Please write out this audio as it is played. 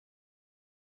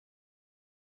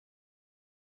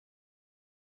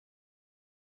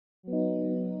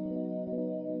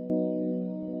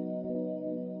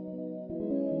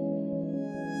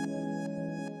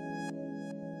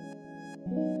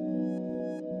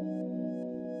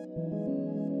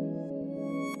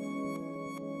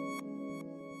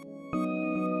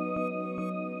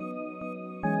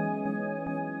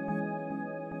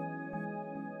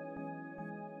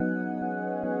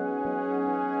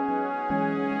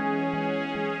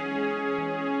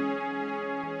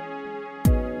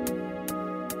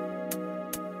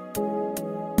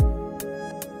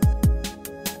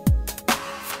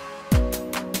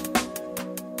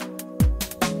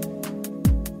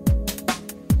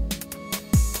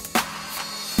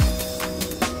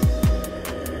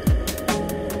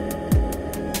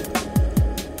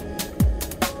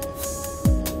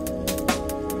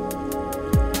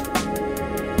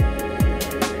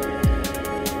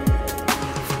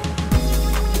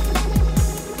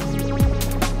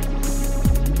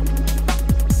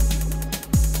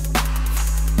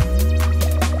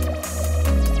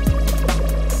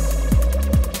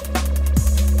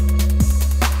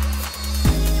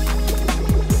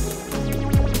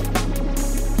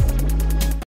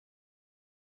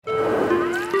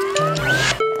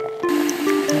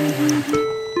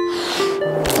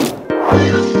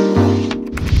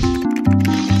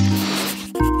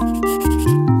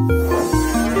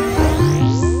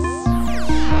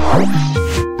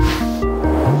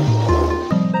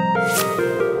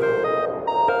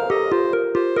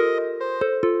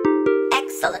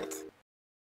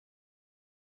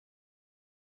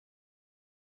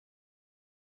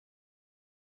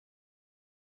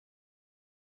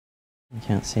You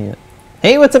can't see it.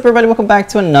 Hey, what's up everybody? Welcome back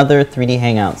to another 3D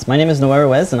Hangouts. My name is Noah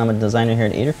Ruiz and I'm a designer here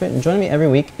at Adafruit, and joining me every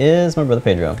week is my brother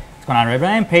Pedro. What's going on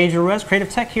everybody? I'm Pedro Ruiz, Creative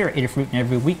Tech here at Adafruit, and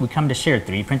every week we come to share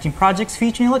 3D printing projects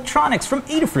featuring electronics from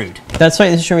Adafruit. That's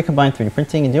right, this is where we combine 3D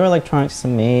printing and do our electronics to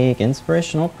make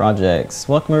inspirational projects.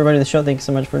 Welcome everybody to the show. Thank you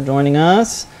so much for joining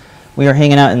us. We are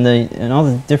hanging out in all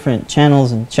the different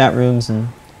channels and chat rooms, and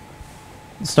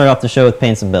start off the show with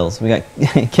paying some bills. We got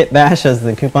Kit Bash as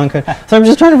the coupon code. So I'm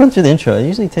just trying to run through the intro. It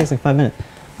usually takes like 5 minutes.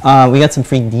 We got some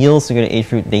free deals, so go to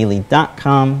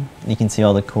adafruitdaily.com. You can see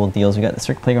all the cool deals. We got the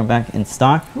Circuit Playground back in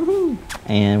stock.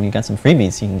 And we got some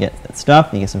freebies. You can get that stuff.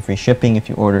 You get some free shipping if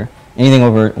you order anything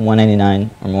over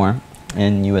 $199 or more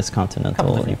in U.S.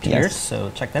 continental or UPS. Tiers, so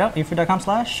check that out,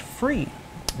 adafruit.com/free.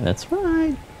 That's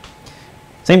right.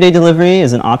 Same-day delivery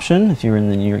is an option if you're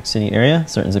in the New York City area.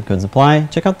 Certain zip codes apply.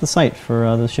 Check out the site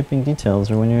for the shipping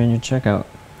details or when you're in your checkout.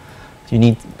 If you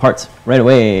need parts right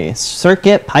away.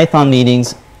 Circuit Python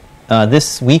meetings.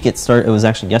 This week it was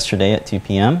actually yesterday at 2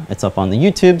 p.m. It's up on the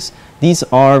YouTubes. These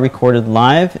are recorded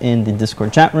live in the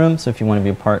Discord chat room, so if you want to be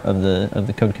a part of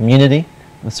the code community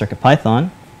with Circuit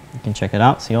Python, you can check it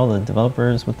out, see all the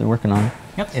developers, what they're working on.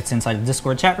 Yep, it's inside the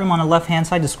Discord chat room on the left-hand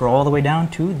side. Just scroll all the way down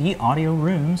to the audio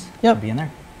rooms. Yep. It'll be in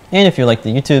there. And if you like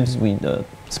the YouTubes,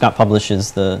 Scott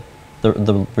publishes the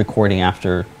recording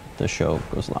after the show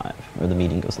goes live, or the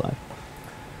meeting goes live.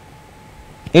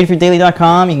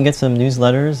 adafruitdaily.com, you can get some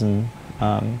newsletters and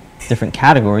different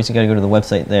categories. You got to go to the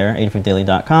website there,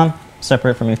 adafruitdaily.com.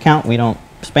 Separate from your account, we don't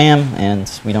spam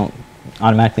and we don't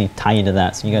automatically tie you to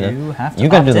that. So you got to do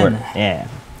the work. Yeah.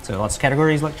 So lots of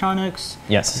categories: electronics,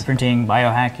 yes, printing,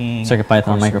 biohacking, Circuit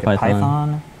Python,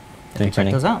 MicroPython.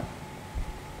 Check those out.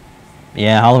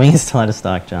 Yeah, Halloween's still out of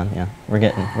stock, John. Yeah,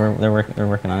 they're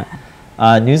working on it.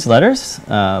 Newsletters,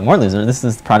 more newsletters. This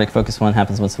is the product focused one,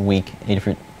 happens once a week.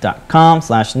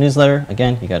 adafruit.com/newsletter.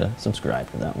 Again, you gotta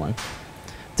subscribe for that one.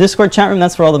 Discord chat room,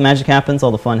 that's where all the magic happens, all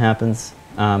the fun happens.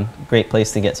 Great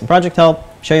place to get some project help,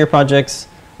 share your projects,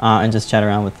 and just chat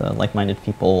around with like-minded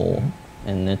people.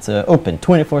 And it's open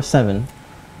 24/7.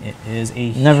 It is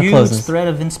a Never huge closes. thread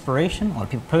of inspiration. A lot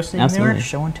of people posting in there,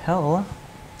 show and tell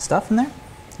stuff in there.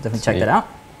 So definitely check that out.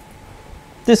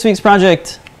 This week's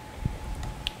project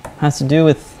has to do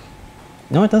with,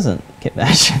 no, it doesn't, Kit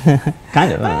Bash.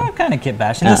 Kind of. Kind of Kit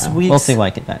Bash. This week's we'll see why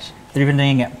Kit Bash. 3D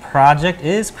printing project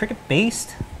is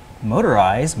Cricut-based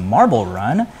motorized marble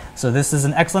run. So this is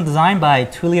an excellent design by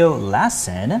Tullio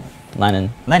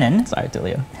Lennon. Sorry,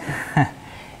 Tullio.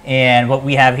 And what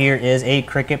we have here is a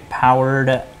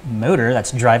Cricut-powered motor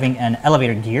that's driving an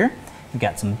elevator gear. We've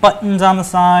got some buttons on the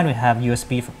side. We have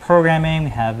USB for programming.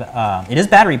 We have it is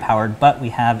battery powered, but we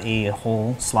have a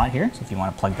whole slot here, so if you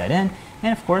want to plug that in.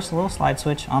 And of course, a little slide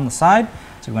switch on the side.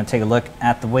 So we're going to take a look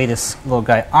at the way this little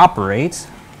guy operates.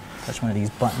 Touch one of these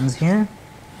buttons here.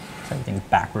 So everything's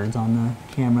backwards on the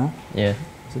camera. Yeah.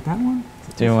 Is it that one?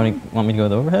 Do you want me to go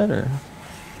with overhead, or?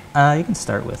 You can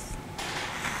start with.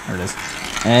 There it is.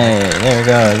 Hey, there it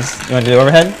goes. You want to do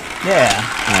overhead? Yeah.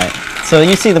 All right. So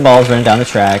you see the balls running down the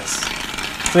tracks.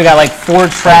 So we got like 4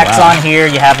 tracks on here.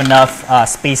 You have enough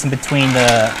spacing between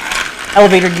the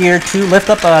elevator gear to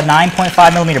lift up a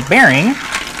 9.5 millimeter bearing.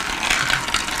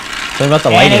 What about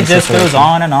the lighting and it just situation? goes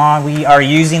on and on. We are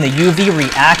using the UV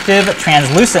reactive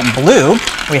translucent blue.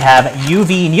 We have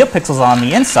UV neopixels on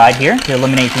the inside here to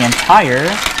eliminate the entire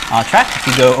track. If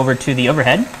you go over to the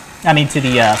to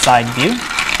the side view.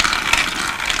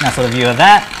 Nice little view of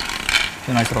that.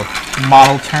 Do a nice little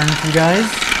model turn for you guys.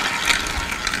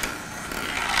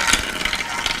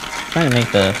 Trying to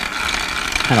make the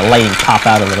kind of lighting pop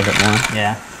out a little bit more.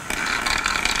 Yeah.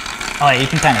 Oh, yeah, you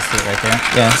can kind of see it right there.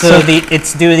 Yeah. So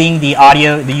it's doing the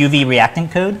audio, the UV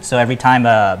reactant code. So every time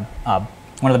one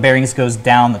of the bearings goes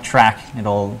down the track,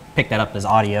 it'll pick that up as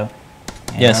audio.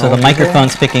 And yeah. So the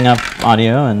microphone's picking up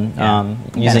audio and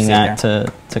using that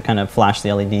to kind of flash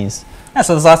the LEDs. Yeah,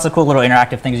 so there's lots of cool little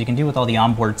interactive things you can do with all the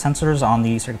onboard sensors on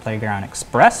the Circuit Playground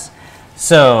Express.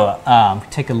 So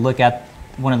take a look at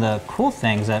one of the cool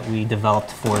things that we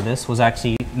developed for this was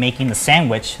actually making the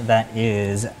sandwich that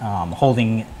is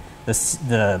holding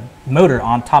the motor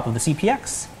on top of the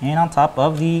CPX and on top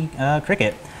of the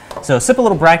Cricut. So a simple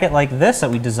little bracket like this that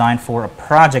we designed for a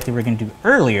project that we were going to do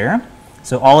earlier.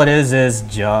 So all it is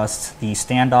just the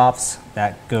standoffs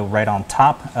that go right on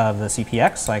top of the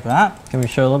CPX like that. Can we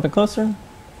show a little bit closer?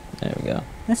 There we go.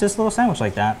 It's just a little sandwich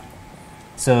like that.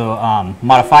 So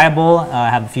modifiable,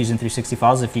 have the Fusion 360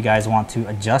 files if you guys want to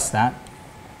adjust that.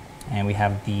 And we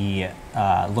have the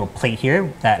little plate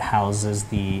here that houses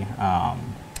the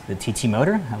TT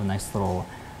motor. Have a nice little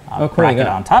cool, bracket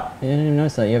on top. I didn't even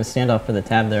notice that. You have a standoff for the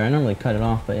tab there. I normally cut it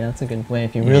off, but yeah, that's a good way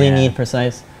if you really need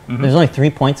precise. There's only 3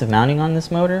 points of mounting on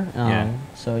this motor,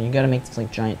 so you got to make this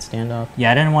like giant standoff.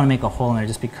 Yeah, I didn't want to make a hole in there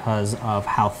just because of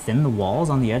how thin the walls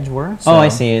on the edge were. So oh, I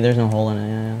see. There's no hole in it.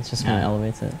 Yeah, it just kind of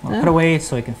elevates it. Put away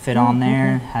so it can fit on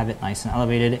there, have it nice and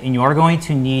elevated. And you are going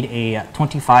to need a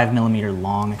 25 millimeter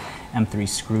long M3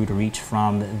 screw to reach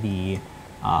from the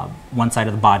one side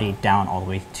of the body down all the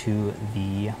way to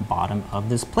the bottom of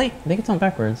this plate. I think it's on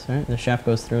backwards, right? The shaft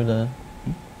goes through the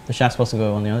shaft's supposed to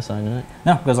go on the other side, isn't it?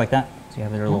 No, it goes like that. So you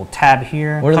have your little tab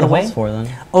here. What are the holes for then?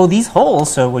 Oh, these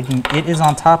holes, so it is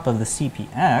on top of the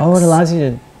CPX. Oh, it allows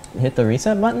you to hit the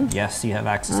reset button? Yes, you have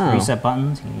access to reset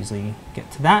buttons. You can easily get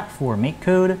to that for make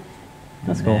code.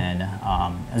 That's cool. And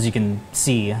as you can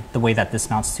see, the way that this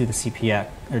mounts to the CPX,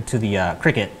 or to the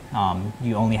Cricket,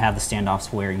 you only have the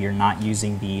standoffs where you're not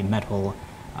using the metal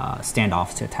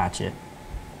standoffs to attach it.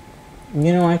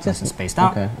 You know, I just spaced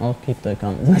out. Okay, I'll keep the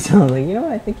comments myself. Like, you know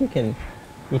what? I think you can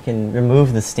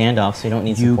remove the standoff so you don't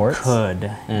need supports. You could,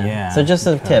 yeah. So just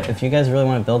a tip, if you guys really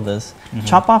want to build this,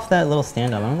 chop off that little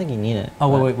standoff. I don't think you need it.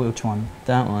 Oh, wait, which one?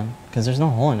 That one, because there's no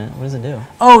hole in it. What does it do?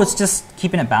 Oh, it's just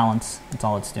keeping it balanced. That's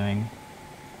all it's doing.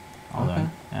 Okay.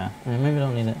 Yeah. Maybe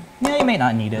don't need it. Yeah, you may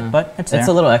not need it, but it's there. It's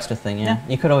a little extra thing, yeah.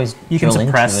 You could always can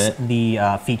suppress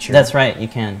the feature. That's right, you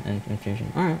can in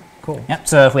Fusion. All right, cool. Yep,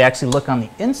 so if we actually look on the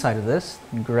inside of this,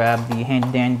 grab the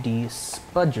handy dandy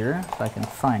spudger, if I can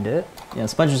find it. Yeah,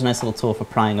 spudger's a nice little tool for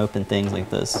prying open things like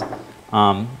this.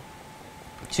 So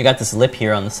you got this lip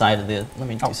here on the side of the, let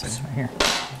me do something. Right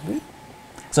here.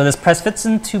 So this press fits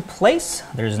into place.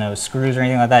 There's no screws or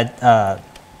anything like that.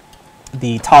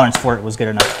 The tolerance for it was good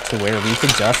enough to where we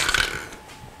could just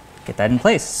get that in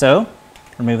place. So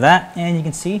remove that, and you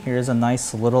can see here's a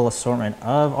nice little assortment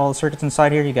of all the circuits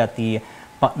inside here. You got the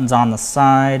buttons on the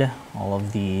side. All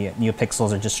of the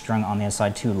NeoPixels are just strung on the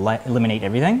inside to eliminate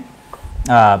everything.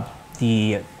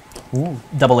 The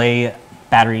AA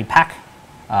battery pack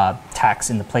tacks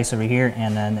into place over here,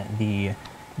 and then the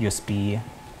USB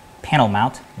panel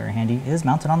mount, very handy, is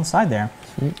mounted on the side there.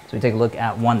 So we take a look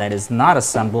at one that is not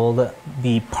assembled.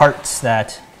 The parts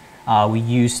that we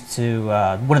used to,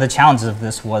 one of the challenges of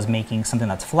this was making something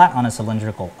that's flat on a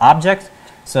cylindrical object.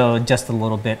 So just a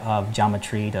little bit of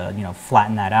geometry to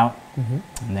flatten that out,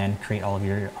 and then create all of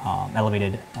your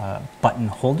elevated button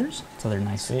holders so they're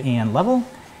nice and level.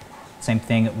 Same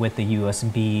thing with the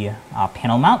USB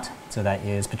panel mount, so that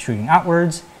is protruding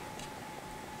outwards.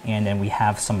 And then we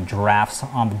have some drafts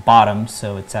on the bottom,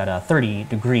 so it's at 30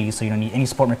 degrees, so you don't need any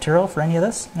support material for any of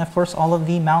this. And of course, all of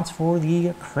the mounts for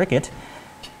the Cricket.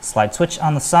 Slide switch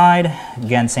on the side.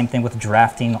 Again, same thing with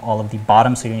drafting all of the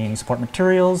bottom, so you don't need any support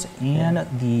materials. And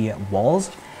the walls.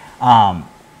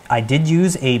 I did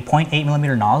use a 0.8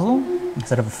 millimeter nozzle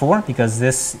instead of a 4, because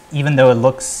this, even though it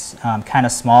looks kind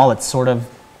of small, it's sort of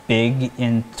big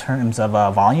in terms of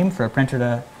volume for a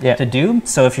printer to do.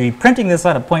 So if you're printing this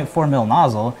at a 0.4 mil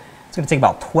nozzle, it's going to take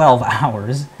about 12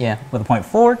 hours. Yeah. With a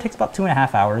 0.4, it takes about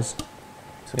 2.5 hours.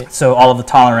 Sweet. So all of the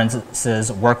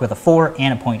tolerances work with a 4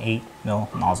 and a 0.8 mil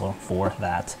nozzle for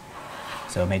that.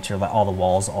 So make sure that all the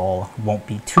walls won't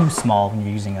be too small when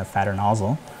you're using a fatter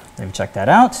nozzle. Maybe check that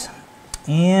out.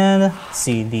 And let's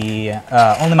see, the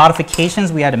only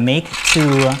modifications we had to make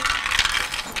to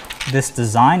this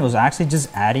design was actually just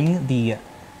adding the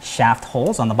shaft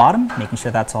holes on the bottom, making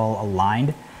sure that's all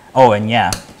aligned. Oh, and yeah,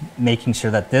 making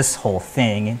sure that this whole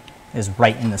thing is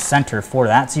right in the center for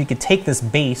that. So you could take this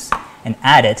base and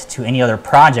add it to any other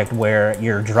project where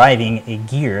you're driving a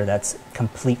gear that's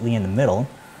completely in the middle.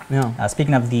 Yeah.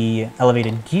 Speaking of the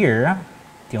elevated gear,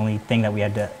 the only thing that we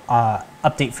had to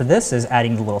update for this is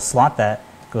adding the little slot that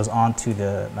goes onto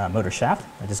the motor shaft.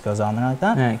 It just goes on there like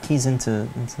that. Yeah, it keys into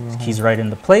the keys right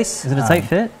into place. Is it a tight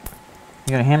fit?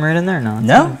 You gotta hammer it in there?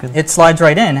 No, it slides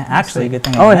right in. Actually, good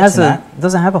thing. Oh, it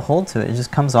doesn't have a hold to it. It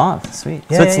just comes off. Sweet.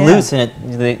 Yeah, so it's loose, and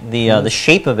the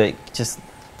shape of it just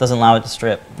doesn't allow it to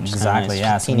strip. Exactly.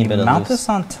 Yeah. So teeny you bit of mount this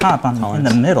on top, in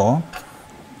the middle.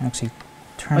 Actually,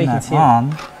 turn that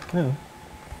on. Ooh.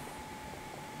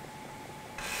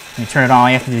 You turn it on. All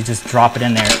you have to do is just drop it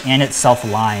in there, and it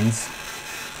self-aligns.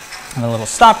 And a little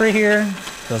stopper here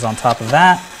goes on top of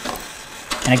that.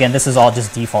 And again, this is all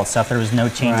just default stuff. There was no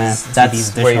changes to these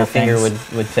additional where your things.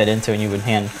 finger would fit into, and you would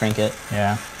hand crank it.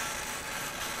 Yeah.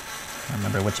 I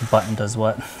remember which button does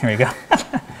what. Here you go.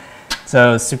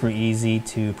 So it's super easy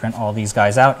to print all these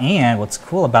guys out. And what's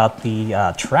cool about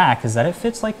the track is that it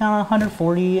fits like on a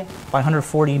 140 by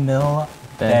 140 mil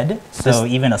bed. So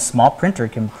even a small printer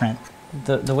can print.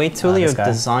 The way Tulio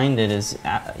designed it is,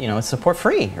 it's support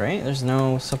free, right? There's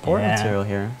no support material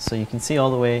here, so you can see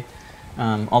all the way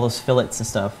all those fillets and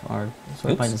stuff are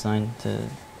sort of by Oops. design to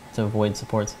avoid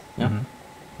supports. Yeah,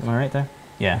 am I right there?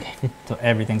 Yeah. So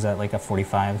everything's at like a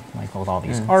 45, like with all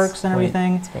these Yeah, arcs and great.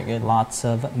 everything. It's very good. Lots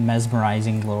of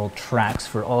mesmerizing little tracks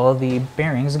for all the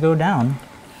bearings to go down.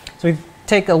 So we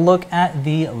take a look at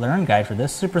the learn guide for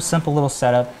this. Super simple little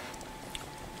setup.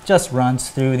 Just runs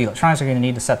through the electronics you're going to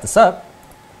need to set this up.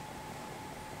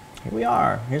 Here we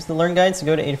are. Here's the learn guide. So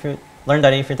go to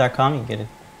learn.adafruit.com. You can get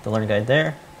the learn guide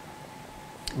there.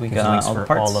 We Gives got links all the for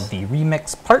parts. all of the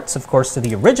remix parts, of course, to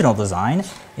the original design.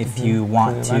 If you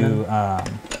want to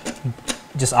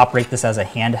just operate this as a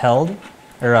handheld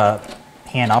or a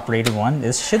hand-operated one,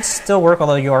 this should still work,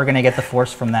 although you are going to get the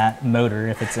force from that motor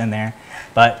if it's in there.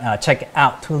 But check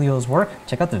out Tulio's work.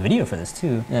 Check out the video for this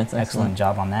too. Yeah, it's excellent.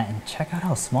 job on that. And check out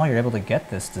how small you're able to get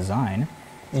this design.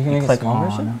 You can make a click small on,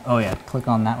 version? oh yeah, click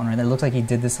on that one right there. It looks like he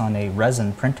did this on a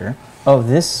resin printer. Oh,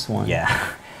 this one.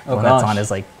 Yeah. Oh, Well, that's gosh. on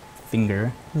his like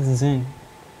finger. This is insane.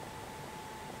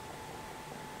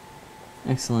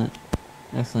 Excellent.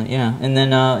 Excellent. Yeah. And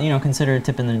then, consider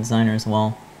tipping the designer as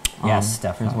well. Yes, for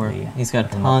his work. definitely. He's got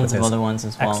Hook him up tons with of his other ones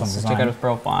as well. So excellent check out design. his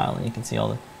profile and you can see all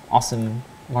the awesome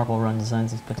Marble Run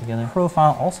designs he's put together.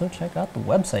 Profile. Also, check out the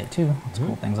website too. Lots of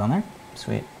cool things on there.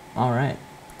 Sweet. All right.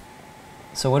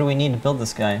 So what do we need to build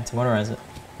this guy, to motorize it?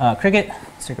 Cricket,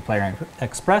 Circuit Player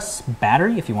Express,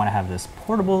 battery if you want to have this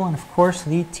portable, and of course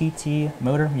the TT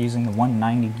motor using the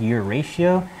 190 gear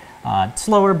ratio. It's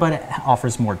slower, but it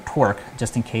offers more torque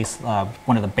just in case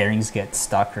one of the bearings gets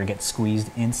stuck or gets squeezed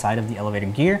inside of the elevator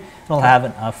gear. It'll have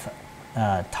enough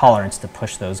tolerance to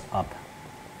push those up.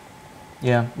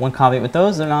 Yeah, one caveat with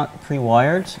those, they're not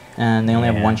pre-wired and they only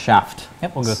have Yeah. one shaft.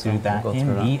 Yep, we'll go So through that we'll go in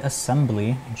through the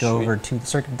assembly. Go Sweet. over to the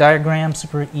circuit diagram.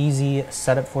 Super easy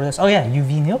setup for this. Oh yeah,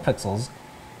 UV NeoPixels.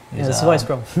 Yeah, this is why it's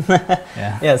Pro.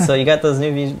 Yeah. Yeah, so you got those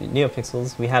new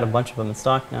NeoPixels. We had a bunch of them in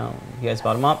stock. Now you guys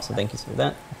bought them up, so thank you for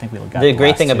that. I think we got The great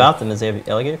last thing two. about them is they have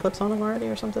alligator clips on them already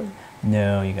or something?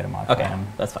 No, you got to modify Okay, them.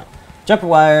 that's fine. Jumper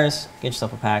wires, get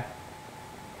yourself a pack.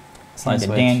 Slide Slide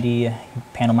switch. dandy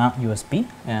panel mount USB.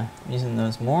 Yeah, using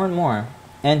those more and more.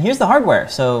 And here's the hardware.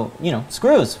 So,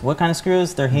 screws. What kind of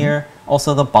screws? They're here.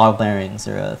 Also the ball bearings.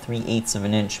 They're a 3/8 of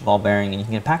an inch ball bearing, and you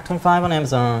can get a pack 25 on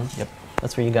Amazon. Yep.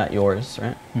 That's where you got yours,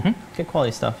 right? Mm-hmm. Good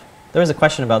quality stuff. There was a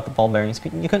question about the ball bearings.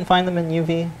 You couldn't find them in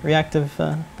UV reactive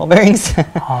ball bearings?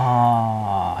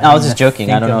 Ah, I was just didn't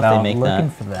joking. I don't know if they think make about that. looking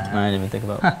for that. I didn't even think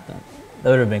about that. That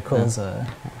would have been cool. Yeah. As a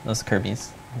Those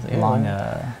Kirby's. I was like, long,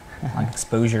 "Oh." long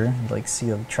exposure. You'd, like see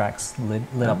the tracks lit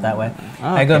up that way. Oh,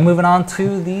 I go okay. moving on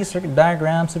to the circuit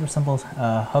diagram. Super simple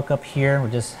hookup here. We're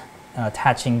just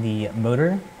attaching the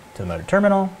motor to the motor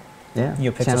terminal. Yeah.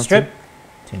 NeoPixel Channel strip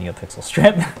to NeoPixel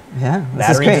strip. Yeah, this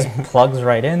is Battery great. just plugs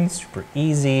right in. Super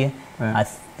easy. Right. I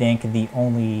think the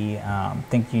only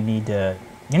thing you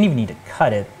don't even need to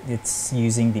cut it. It's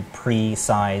using the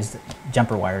pre-sized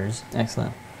jumper wires.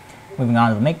 Excellent. Moving on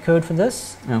to the make code for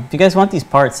this. If you guys want these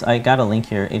parts, I got a link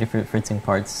here, Adafruit Fritzing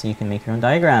parts, so you can make your own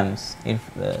diagrams.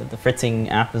 The Fritzing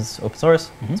app is open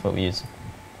source. That's what we use.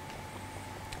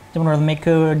 Then over the make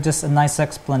code, just a nice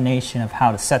explanation of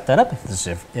how to set that up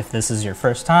if this is your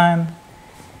first time.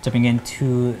 Jumping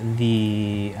into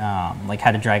the like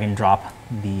how to drag and drop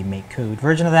the make code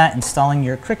version of that, installing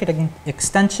your Cricut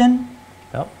extension.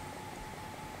 Yep.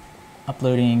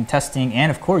 Uploading, testing, and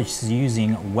of course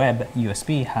using web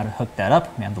USB, how to hook that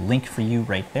up. We have the link for you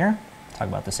right there. Talk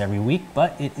about this every week,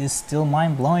 but it is still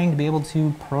mind-blowing to be able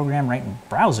to program right in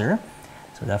browser.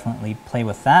 So definitely play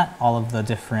with that. All of the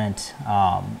different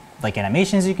like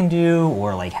animations you can do,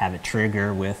 or like have it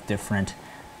trigger with different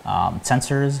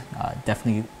sensors.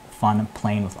 Definitely fun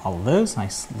playing with all of those.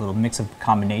 Nice little mix of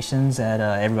combinations that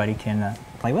everybody can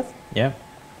play with. Yeah,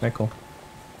 very cool.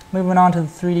 Moving on to the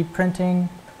 3D printing.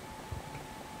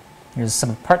 Here's some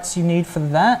of the parts you need for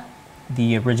that.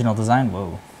 The original design.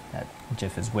 Whoa, that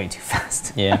GIF is way too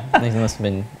fast. Yeah, I think it must have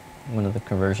been one of the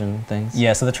conversion things.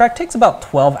 Yeah, so the track takes about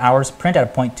 12 hours to print at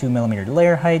a 0.2 millimeter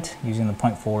layer height using the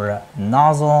 0.4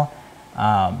 nozzle.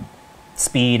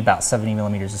 Speed about 70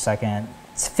 millimeters a second.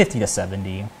 It's 50 to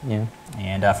 70. Yeah.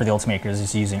 And for the Ultimakers,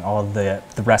 it's using all of the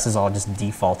rest is all just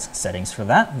default settings for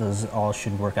that. Those all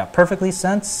should work out perfectly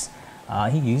since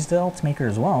he used the Ultimaker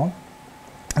as well.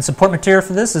 And support material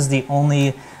for this is the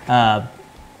only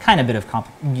kind of bit of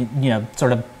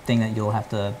sort of thing that you'll have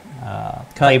to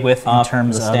play with in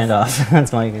terms the of standoff.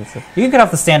 That's my answer. You can cut off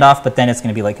the standoff, but then it's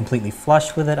going to be like completely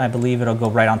flush with it. I believe it'll go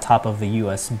right on top of the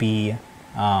USB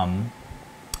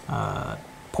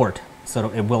port, so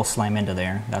it will slam into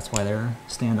there. That's why they're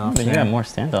standoff. But you there. got more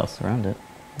standoffs around it.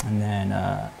 And then,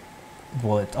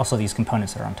 also these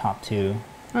components that are on top too.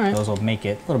 All right. Those will make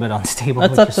it a little bit unstable.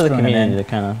 That's with up just to the screwing it community in. to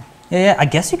kind of Yeah, I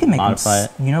guess you can make modify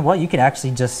them, you know what, you could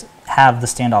actually just have the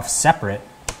standoff separate,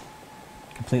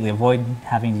 completely avoid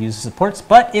having to use the supports.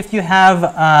 But if you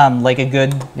have like a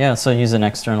good... Yeah, so use an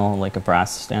external, like a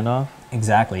brass standoff.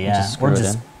 Exactly, yeah. Just Or screw it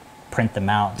just in. print them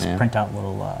out, just Yeah. print out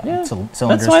little Yeah,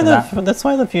 cylinders that's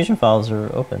why the Fusion files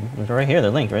are open. They're right here, they're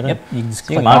linked right there. Yep, you can just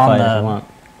So you click can modify on it if you want.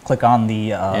 click on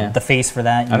the face for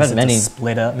that. I've use had it to many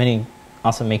split up. many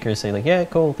awesome makers say like, yeah,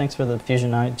 cool, thanks for the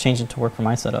Fusion. I changed it to work for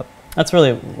my setup. That's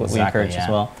really what we encourage as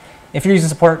well. If you're using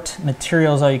support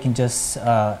materials, though, you can just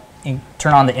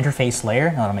turn on the interface layer.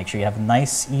 That'll make sure you have a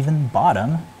nice, even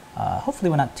bottom. Hopefully,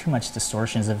 not too much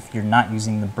distortions if you're not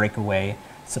using the breakaway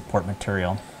support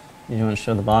material. You want to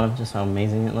show the bottom, just how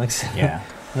amazing it looks? Yeah.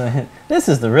 This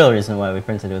is the real reason why we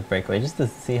printed it with breakaway, just to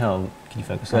see how Can you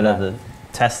focus good on of that?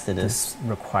 the test it is. This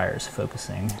requires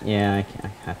focusing. Yeah, I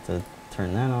have to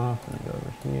turn that off and go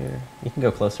over here. You can go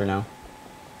closer now.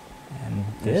 And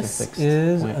There's a this fixed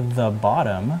is point. the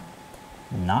bottom,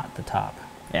 not the top.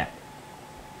 Yeah.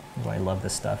 That's why I love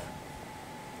this stuff.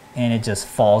 And it just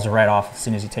falls right off as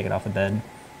soon as you take it off the bed.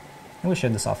 And we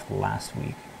showed this off last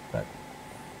week, but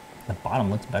the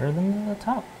bottom looks better than the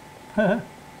top. And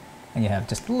you have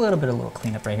just a little bit of little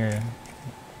cleanup right here.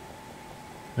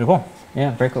 Pretty cool.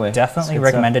 Yeah, breakaway. Definitely It's good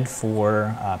recommended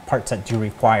for parts that do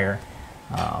require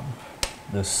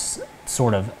this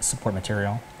sort of support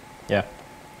material. stuff. Yeah.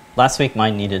 Last week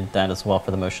mine needed that as well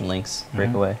for the motion links,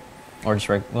 breakaway. Or just,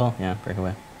 breakaway.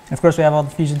 And of course, we have all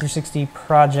the Fusion 360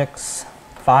 projects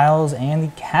files and the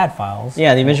CAD files.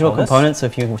 Yeah, the visual All this. components, so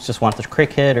if you just want the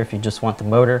Cricut or if you just want the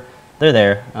motor, they're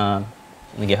there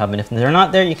in the GitHub. And if they're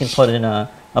not there, you can put in a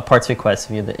parts request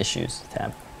via the issues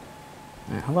tab.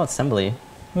 All right, how about assembly?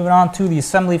 Moving on to the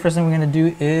assembly, first thing we're going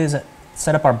to do is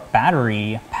set up our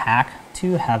battery pack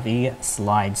to have a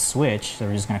slide switch. So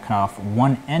we're just going to cut off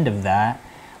one end of that,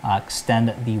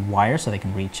 extend the wire so they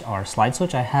can reach our slide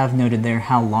switch. I have noted there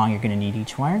how long you're going to need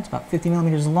each wire. It's about 50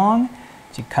 millimeters long.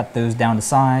 So you cut those down to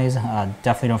size.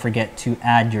 Definitely don't forget to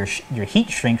add your heat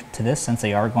shrink to this, since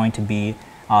they are going to be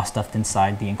stuffed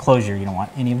inside the enclosure. You don't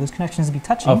want any of those connections to be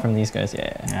touching. Oh, from these guys,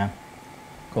 yeah. Yeah.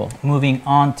 Cool. Moving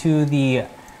on to the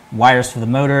wires for the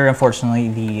motor. Unfortunately,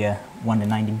 the 1 to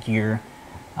 90 gear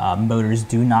motors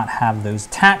do not have those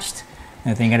attached.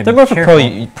 And I think you gotta They're be more for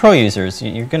careful. pro users.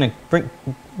 You're gonna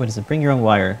bring your own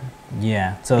wire.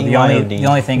 Yeah. So BYOD. the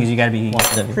only thing is you got to be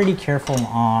YW. pretty careful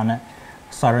on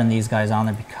soldering these guys on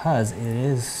there, because it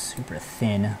is super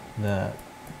thin, the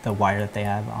wire that they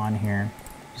have on here.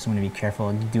 Just want to be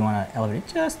careful. You do want to elevate it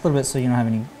just a little bit so you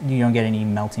don't get any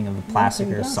melting of the plastic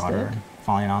or solder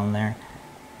falling on there.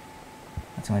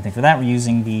 That's the only thing for that. We're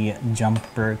using the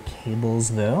jumper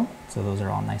cables though, so those are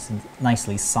all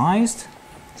nicely sized.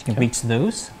 So you can reach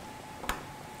those.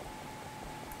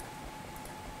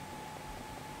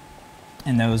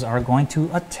 And those are going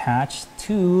to attach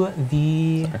to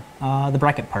the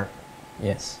bracket part.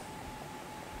 Yes.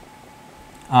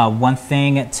 One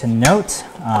thing to note,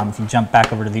 if you jump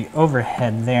back over to the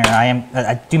overhead there,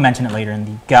 I do mention it later in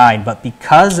the guide, but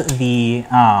because the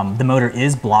motor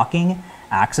is blocking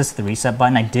access to the reset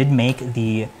button, I did make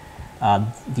the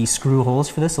screw holes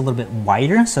for this a little bit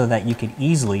wider so that you could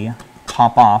easily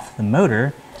pop off the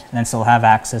motor and then still have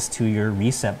access to your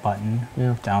reset button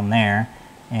down there.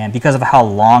 And because of how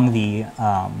long the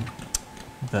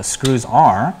screws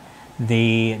are,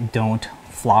 they don't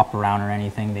flop around or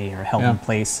anything. They are held in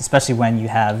place, especially when you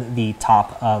have the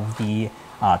top of the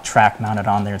track mounted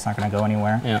on there. It's not going to go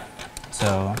anywhere. Yeah.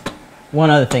 So one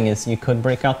other thing is you could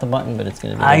break out the button, but it's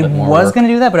going to be a little bit more I was work. going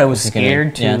to do that, but I was It's gonna-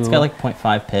 scared to. Yeah, it's got like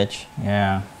 0.5 pitch,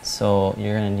 Yeah. so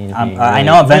you're going to need to be I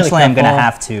know eventually I'm going to careful.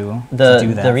 have to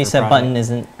do that. The for reset project. button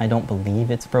isn't, I don't believe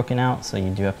it's broken out, so you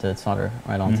do have to solder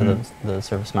right onto the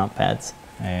surface mount pads.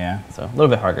 Yeah. So a little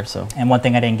bit harder. So And one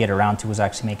thing I didn't get around to was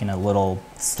actually making a little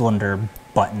cylinder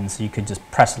button, so you could just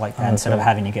press it like that instead of right.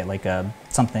 having to get like a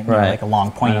something, you know, Right. like a long I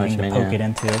know pointy what thing you to mean, poke yeah. it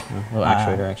into. a little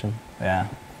actuator action. Yeah.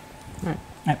 Right.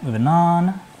 Alright, moving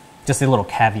on. Just a little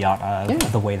caveat of Yeah.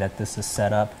 the way that this is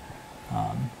set up.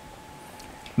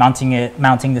 Mounting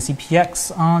the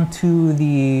CPX onto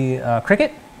the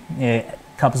Cricut. It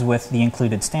comes with the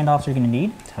included standoffs you're going to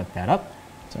need to hook that up.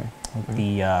 Sorry. With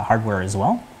the hardware as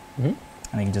well. Mhm.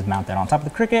 And you can just mount that on top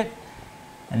of the Cricut.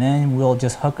 And then we'll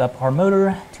just hook up our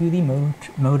motor to the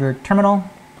motor terminal.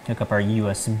 Hook up our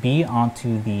USB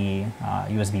onto the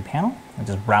USB panel and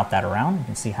just route that around. You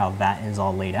can see how that is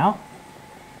all laid out.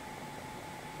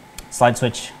 Slide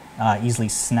switch easily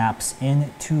snaps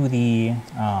into the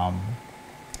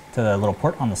little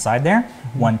port on the side there.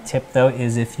 One tip though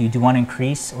is if you do want to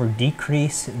increase or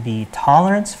decrease the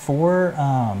tolerance for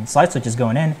slide switches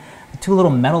going in, the two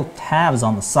little metal tabs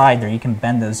on the side there, you can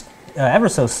bend those ever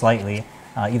so slightly,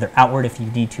 either outward if you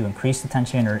need to increase the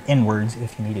tension or inwards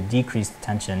if you need to decrease the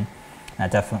tension.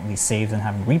 That definitely saves in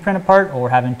having to reprint a part or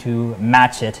having to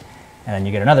match it, and then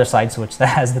you get another side switch that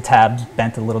has the tabs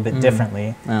bent a little bit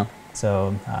differently. Yeah.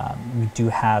 So we do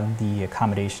have the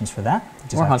accommodations for that.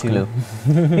 Or hot glue.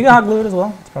 You can hot glue it as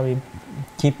well. It's probably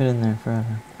Keep it in there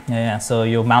forever. yeah. So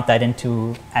you'll mount that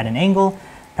into at an angle,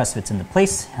 press fits into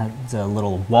place. Has a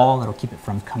little wall that'll keep it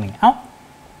from coming out.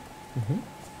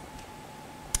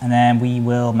 And then we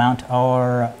will mount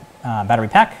our battery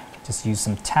pack. Just use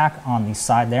some tack on the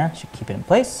side there, should keep it in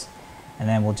place. And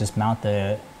then we'll just mount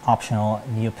the optional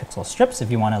NeoPixel strips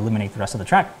if you want to illuminate the rest of the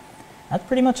track. That's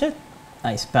pretty much it.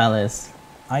 Ice Palace.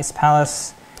 Ice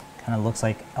Palace, kind of looks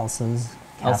like Elsa's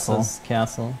castle. Elsa's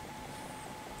castle.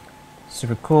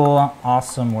 Super cool,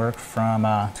 awesome work from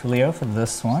Tulio for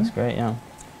this one. That's great, yeah. I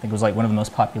think it was like one of the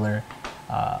most popular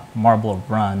marble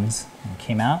runs when it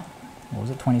came out. What was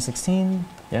it, 2016?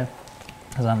 Yeah.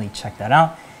 I'll only check that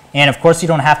out. And of course, you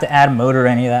don't have to add a motor or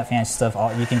any of that fancy stuff.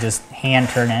 You can just hand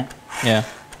turn it. Yeah.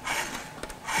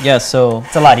 Yeah, so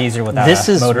It's a lot easier without this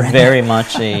a is motor. very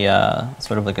much a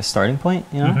sort of like a starting point,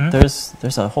 you know? Mhm.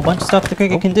 There's a whole bunch of stuff the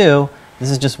Cricut can do. This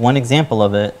is just one example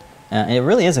of it. And it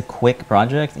really is a quick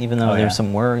project, even though Oh, there's yeah.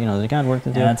 some work, you know, there's got work to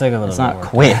do. Yeah, it took a little it's bit not of work.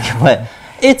 quick, but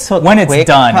it's a When it's quick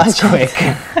done, it's project.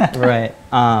 quick. Right.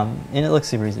 And it looks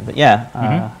super easy. But yeah,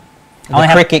 I only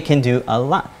the have- Cricut can do a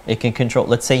lot. It can control,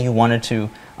 let's say you wanted to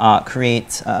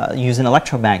use an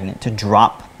electromagnet to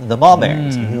drop the ball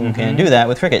bearings. You can do that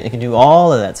with Cricut. It can do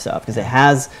all of that stuff because it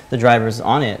has the drivers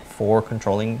on it for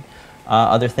controlling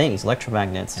other things,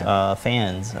 electromagnets,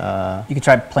 fans. You could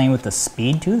try playing with the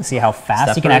speed too to see how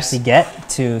fast you can Steppers. actually get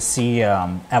to see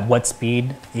at what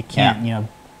speed it can't, you know,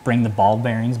 bring the ball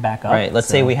bearings back up. Right. Let's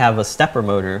say So- we have a stepper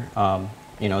motor,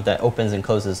 you know, that opens and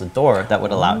closes the door that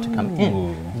would allow it to come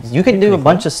in. You can do a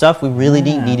bunch of stuff. We really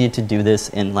needed to do this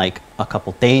in like a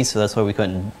couple days, so that's why we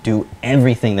couldn't do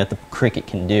everything that the Cricut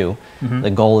can do. The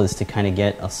goal is to kind of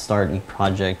get a starting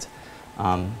project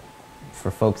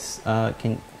for folks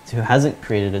who hasn't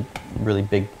created a really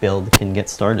big build can get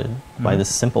started by this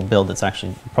simple build that's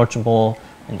actually approachable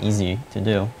and easy to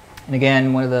do. And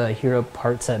again, one of the hero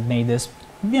parts that made this,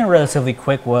 you know, relatively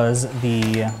quick was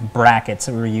the brackets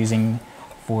that we were using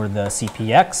for the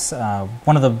CPX.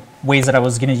 One of the ways that I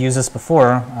was going to use this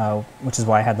before, which is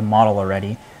why I had the model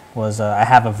already, was I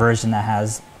have a version that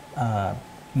has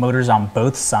motors on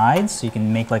both sides, so you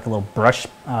can make like a little brush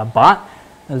bot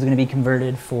that was going to be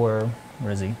converted for,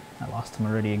 where is he? I lost him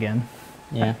already again.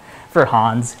 Yeah. For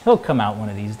Hans. He'll come out one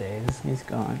of these days. He's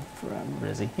gone forever.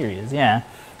 Where is he? Here he is, yeah.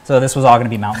 So this was all going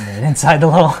to be mounted inside the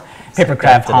little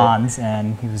papercraft Hans,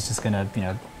 and he was just going to, you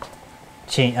know,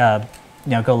 change,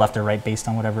 you know, go left or right based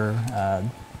on whatever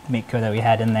make code that we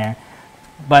had in there.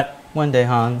 But One day,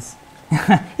 Hans.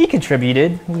 he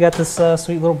contributed. We got this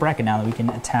sweet little bracket now that we can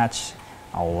attach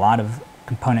a lot of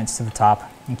components to the top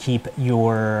and keep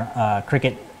your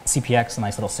Cricut CPX a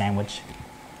nice little sandwich.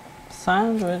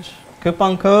 Sandwich.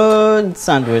 Coupon code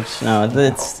sandwich. No,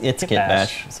 it's Kit Kit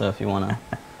Bash. Bash. So if you want to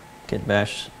Kit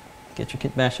Bash, get your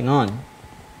Kit Bashing on.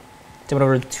 Jump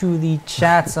over to the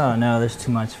chats. Oh no, there's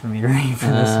too much for me to read for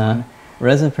this one.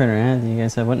 Resin printer, eh? Do you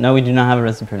guys have one? No, we do not have a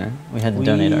resin printer. We had to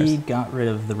donate ours. We got rid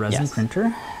of the resin Yes.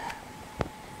 printer.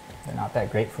 They're not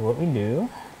that great for what we do.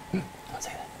 Don't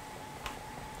say that.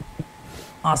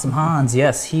 Awesome Hans,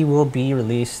 yes, he will be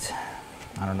released,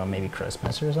 I don't know, maybe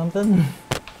Christmas or something?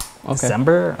 Okay.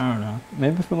 December? I don't know.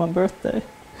 Maybe for my birthday.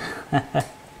 Okay,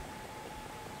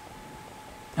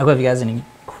 if you guys have any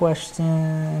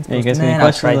questions, Yeah, you guys post them have any in.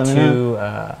 questions, I'll let me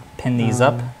try to pin these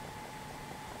up.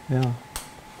 Yeah.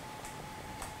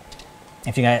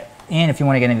 If you got, and if you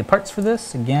want to get any of the parts for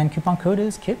this, again, coupon code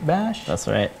is KitBash. That's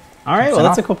right. All right. Well, 10%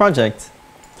 that's a off. cool project.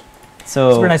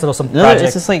 So Super nice little no, project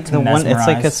it's just like to the one. It's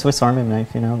like a mesmerize. Swiss Army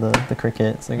knife, you know, the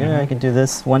Cricut. It's like, yeah, I can do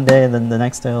this one day, and then the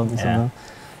next day I'll do Yeah. something.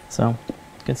 So,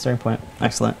 good starting point.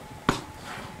 Excellent.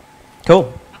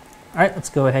 Cool. All right, let's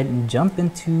go ahead and jump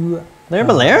into Layer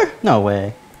by layer? No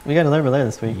way. We got a layer by layer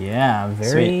this week. Yeah,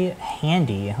 very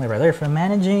handy. Right there for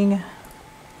managing.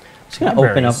 Just gonna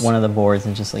open up libraries. one of the boards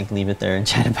and just like leave it there and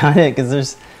chat about it because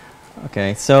there's.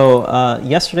 Okay, so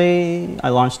yesterday I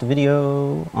launched a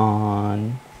video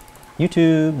on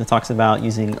YouTube that talks about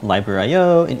using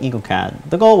Library.io and EagleCAD.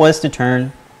 The goal was to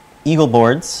turn Eagle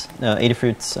boards,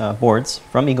 Adafruit's boards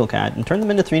from EagleCAD, and turn them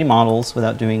into 3D models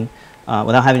without doing,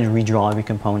 without having to redraw every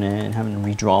component and having to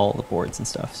redraw all the boards and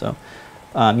stuff. So,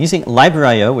 using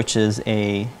Library.io, which is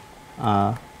an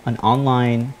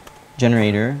online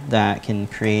generator that can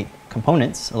create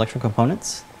components, electrical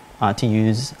components, to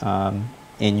use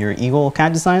in your Eagle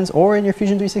CAD designs or in your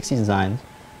Fusion 360 designs.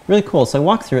 really cool. So I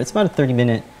walked through it. It's about a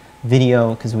 30-minute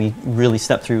video because we really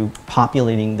stepped through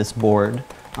populating this board.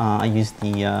 I used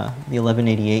the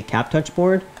 1188 CapTouch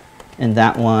board, and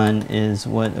that one is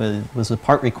what was a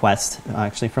part request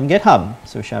actually from GitHub.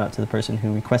 So shout out to the person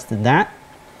who requested that.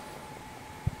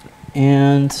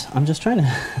 And I'm just trying to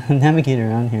navigate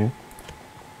around here.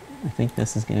 I think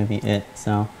this is going to be it.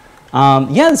 So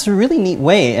yeah, it's a really neat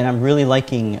way, and I'm really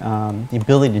liking the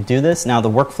ability to do this. Now the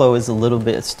workflow is a little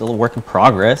bit, it's still a work in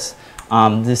progress.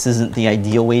 This isn't the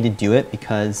ideal way to do it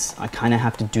because I kind of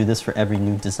have to do this for every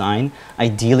new design.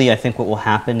 Ideally, I think what will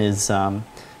happen is the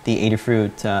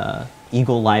Adafruit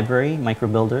Eagle library,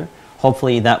 microbuilder.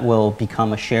 Hopefully that will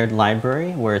become a shared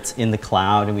library where it's in the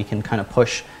cloud and we can kind of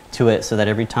push to it so that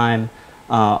every time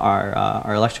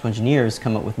our electrical engineers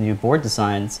come up with new board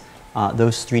designs,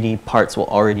 those 3D parts will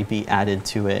already be added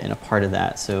to it and a part of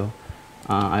that. So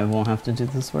I won't have to do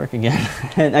this work again.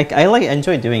 And I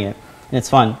enjoy doing it, and it's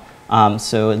fun.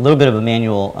 So a little bit of a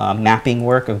manual mapping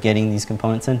work of getting these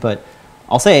components in, but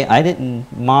I'll say I didn't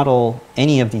model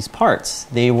any of these parts.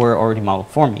 They were already modeled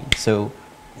for me. So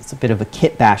it's a bit of a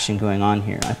kit bashing going on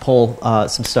here. I pull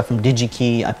some stuff from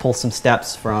DigiKey. I pull some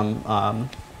steps from, I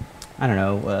don't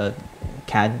know,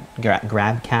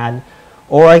 GrabCAD.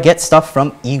 Or I get stuff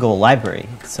from Eagle Library.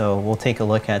 So we'll take a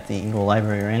look at the Eagle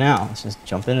Library right now. Let's just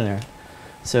jump in there.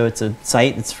 So it's a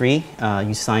site that's free.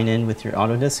 You sign in with your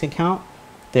Autodesk account.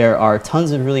 There are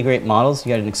tons of really great models.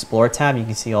 You got an Explore tab. You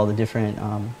can see all the different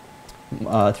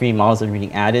 3D models that are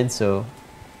being added. So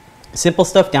simple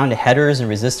stuff down to headers and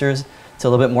resistors to a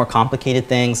little bit more complicated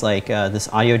things like this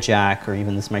audio jack or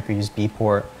even this micro USB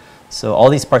port. So all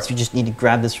these parts, you just need to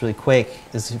grab this really quick.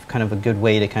 This is kind of a good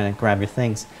way to kind of grab your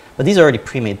things. But these are already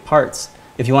pre-made parts.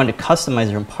 If you wanted to customize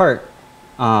your own part,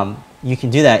 you can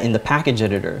do that in the package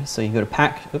editor. So you go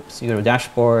to you go to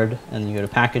dashboard, and you go to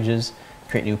packages,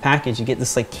 create a new package. You get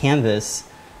this like canvas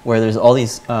where there's all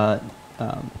these kind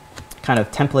of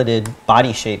templated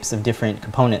body shapes of different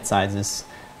component sizes,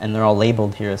 and they're all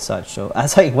labeled here as such. So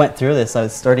as I went through this, I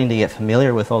was starting to get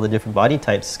familiar with all the different body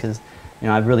types because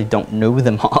I really don't know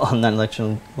them all. I'm not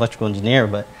an electrical engineer,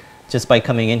 but just by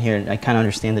coming in here, I kind of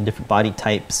understand the different body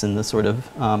types and the sort of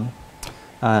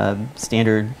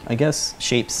standard, I guess,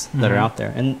 shapes that are out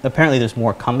there. And apparently there's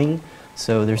more coming,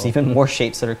 so there's even more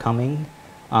shapes that are coming,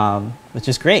 which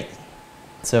is great.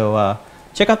 So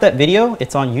check out that video.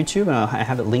 It's on YouTube, and I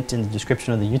have it linked in the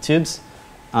description of the YouTubes.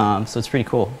 So it's pretty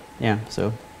cool. Yeah,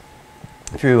 so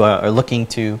if you are looking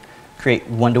to create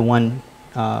one-to-one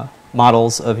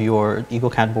models of your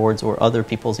EagleCAD boards or other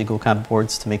people's EagleCAD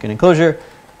boards to make an enclosure,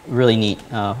 really neat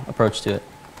approach to it.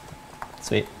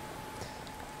 Sweet.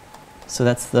 So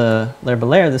that's the layer by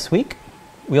layer this week.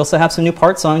 We also have some new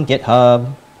parts on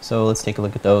GitHub, so let's take a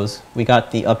look at those. We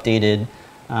got the updated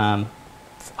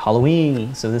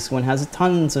Halloween, so this one has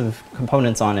tons of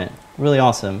components on it. Really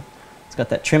awesome. It's got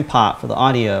that trim pot for the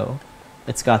audio.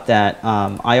 It's got that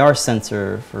IR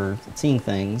sensor for seeing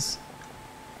things.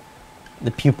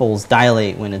 The pupils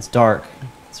dilate when it's dark.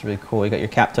 It's really cool. You got your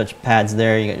CapTouch pads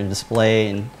there. You got your display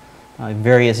and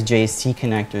various JST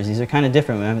connectors. These are kind of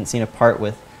different. We haven't seen a part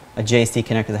with a JST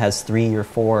connector that has 3 or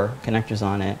 4 connectors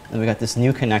on it. And we got this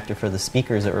new connector for the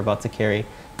speakers that we're about to carry.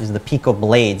 These are the Pico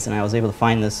blades, and I was able to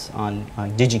find this on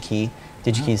DigiKey.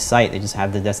 DigiKey's site. They just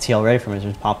have the STL ready for me. So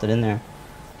just popped it in there.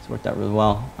 It's worked out really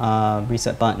well.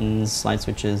 Reset buttons, slide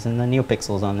switches, and the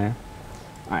NeoPixels on there.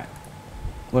 All right.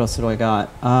 What else do I got?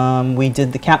 We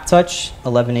did the CapTouch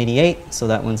 1188, so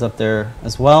that one's up there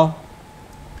as well.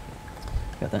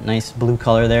 Got that nice blue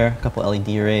color there, a couple LED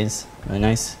arrays, really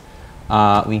nice.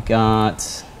 We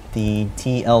got the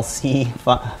TLC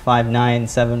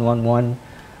 59711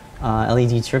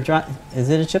 LED chip drive. Is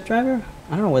it a chip driver?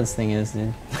 I don't know what this thing is,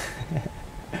 dude.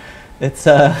 It's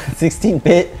a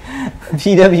 16-bit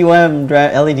PWM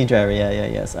LED driver.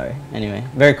 Yeah, sorry. Anyway,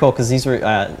 very cool because these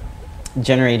were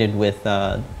generated with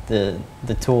the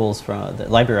tools from the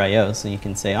Library.io, so you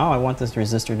can say, oh, I want this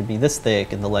resistor to be this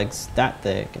thick and the legs that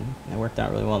thick, and it worked out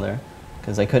really well there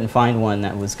because I couldn't find one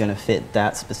that was going to fit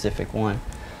that specific one.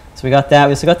 So we got that.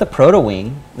 We also got the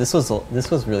ProtoWing. This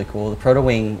was really cool. The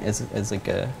ProtoWing is like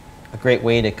a great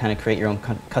way to kind of create your own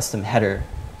custom header,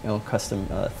 custom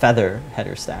feather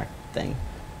header stack thing.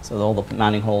 So all the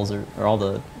mounting holes or all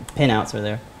the pinouts are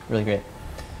there. Really great.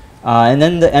 And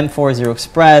then the M40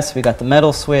 Express, we got the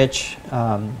metal switch,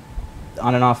 on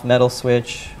and off metal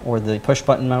switch, or the push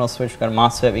button metal switch. We got a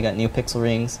MOSFET, we got NeoPixel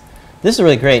rings. This is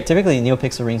really great. Typically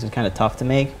NeoPixel rings are kind of tough to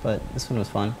make, but this one was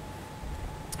fun.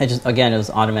 Again, it was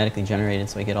automatically generated,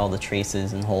 so I get all the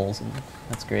traces and holes, and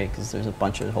that's great because there's a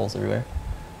bunch of holes everywhere.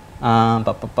 We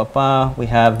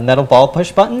have the metal ball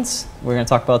push buttons. We're going to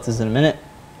talk about this in a minute.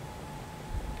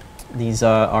 These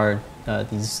are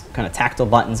these kind of tactile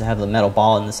buttons that have the metal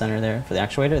ball in the center there for the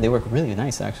actuator. They work really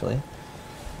nice, actually.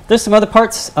 There's some other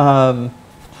parts that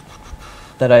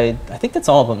I think that's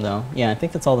all of them, though. Yeah, I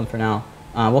think that's all of them for now.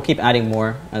 We'll keep adding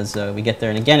more as we get there.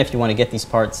 And again, if you want to get these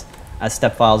parts as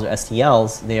step files or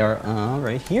STLs, they are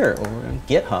right here over on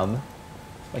GitHub.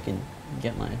 If I can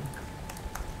get my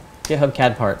GitHub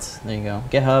CAD parts. There you go.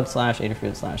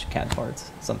 GitHub/Adafruit/CAD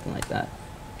parts, something like that.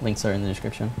 Links are in the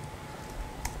description.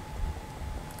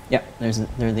 Yeah, there's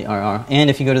the RR. And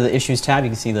if you go to the Issues tab, you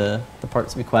can see the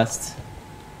parts requests.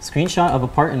 Screenshot of a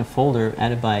part in a folder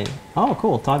added by, oh,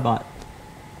 cool, Toddbot.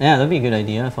 Yeah, that'd be a good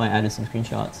idea if I added some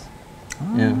screenshots.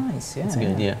 Oh, yeah, nice. Yeah, that's a good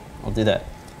idea. I'll do that.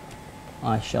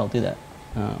 I shall do that.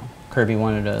 Kirby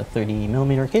wanted a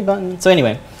 30mm arcade button. So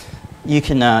anyway, you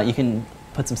can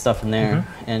put some stuff in there.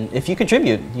 And if you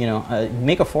contribute,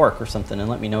 make a fork or something and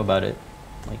let me know about it.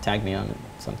 Like tag me on it,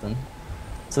 something.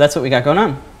 So that's what we got going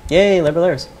on. Yay,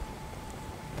 LibreLairs.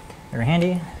 Very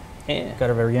handy. Yeah. Got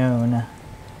our very own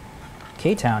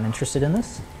K-Town. Interested in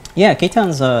this? Yeah,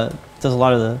 K-Town's does a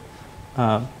lot of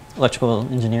the electrical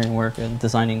engineering work and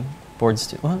designing boards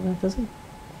too. Well, does he?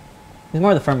 He's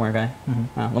more the firmware guy.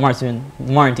 Lamar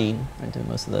and Dean are doing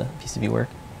most of the PCB work.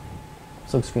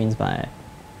 Silk screens by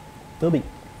Bilby.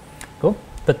 Cool.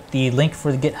 Put the link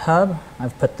for the GitHub.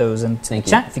 I've put those into the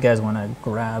chat if you guys want to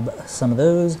grab some of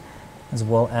those, as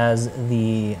well as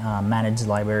the managed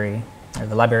library, or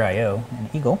the library IO in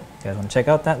Eagle. If you guys want to check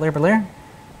out that LibreLair.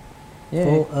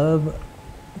 Full of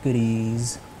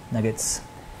goodies, nuggets.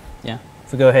 Yeah.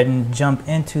 If we go ahead and jump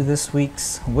into this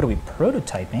week's, what are we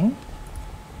prototyping?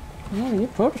 Oh, you're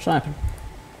prototyping.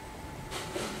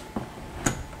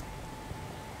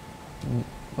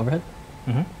 Overhead?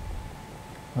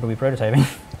 What are we prototyping?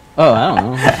 Oh, I don't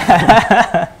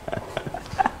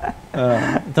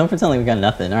know. Don't pretend like we got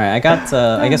nothing. All right, I got.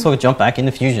 I guess we'll jump back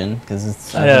into Fusion because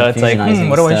it's. It's like,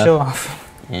 what do I show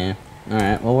off? Yeah. All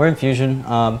right. Well, we're in Fusion.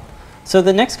 So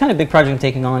the next kind of big project I'm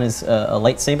taking on is a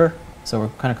lightsaber. So we're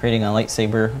kind of creating a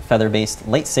lightsaber, feather-based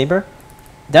lightsaber,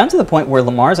 down to the point where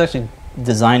Lamar is actually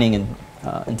designing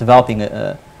and developing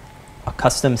a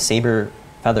custom saber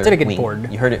feather wing.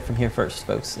 Board. You heard it from here first,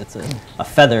 folks. It's a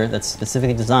feather that's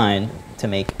specifically designed to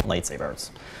make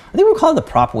lightsabers. I think we'll call it the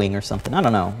prop wing or something. I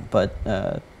don't know. But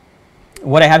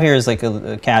what I have here is like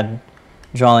a CAD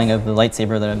drawing of the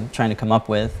lightsaber that I'm trying to come up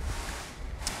with.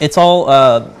 It's all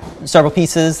several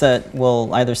pieces that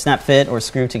will either snap fit or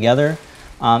screw together.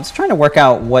 Just trying to work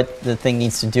out what the thing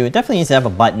needs to do. It definitely needs to have a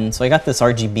button. So I got this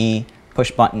RGB push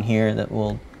button here that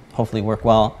will hopefully work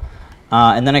well.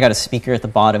 And then I got a speaker at the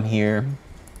bottom here.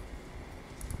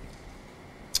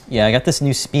 Yeah, I got this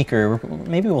new speaker.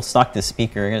 Maybe we'll stock this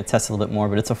speaker. I got to test it a little bit more,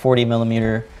 but it's a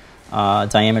 40mm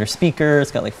diameter speaker. It's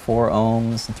got like 4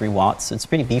 ohms and 3 watts. It's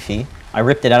pretty beefy. I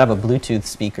ripped it out of a Bluetooth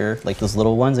speaker, like those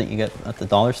little ones that you get at the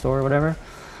dollar store or whatever.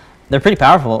 They're pretty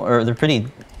powerful, or they're pretty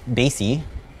bassy,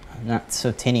 not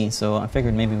so tinny. So I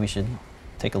figured maybe we should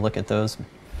take a look at those.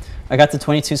 I got the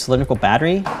 22 cylindrical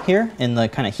battery here in the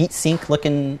kind of heat sink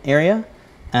looking area,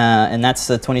 and that's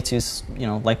the 22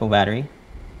 LiPo battery.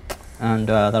 And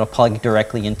that'll plug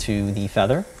directly into the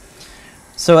feather.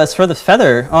 So as for the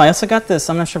feather, I also got this.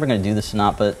 I'm not sure if we're going to do this or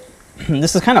not, but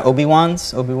this is kind of Obi-Wan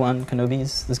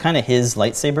Kenobi's. This is kind of his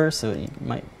lightsaber, so it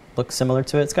might look similar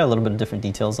to it. It's got a little bit of different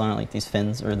details on it, like these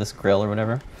fins or this grill or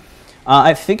whatever.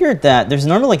 I figured that there's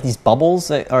normally like these bubbles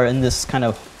that are in this kind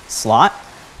of slot,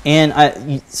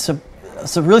 and so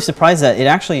really surprised that it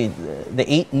actually, the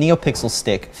 8 NeoPixel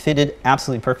stick fitted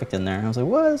absolutely perfect in there. And I was like,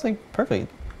 what? It's like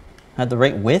perfect. Had the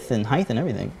right width and height and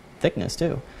everything, thickness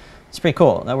too. It's pretty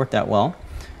cool. That worked out well.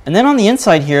 And then on the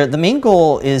inside here, the main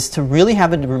goal is to really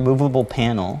have a removable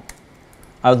panel.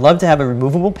 I would love to have a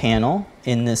removable panel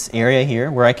in this area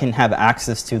here where I can have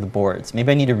access to the boards.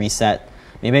 Maybe I need to reset.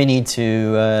 Maybe I need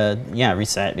to,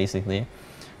 reset basically,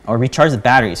 or recharge the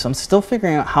battery. So I'm still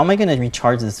figuring out how am I going to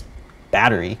recharge this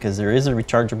battery, because there is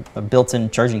a built-in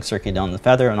charging circuit on the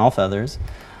feather and all feathers.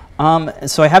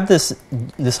 So I have this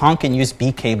Honkin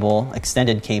USB cable,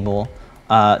 extended cable,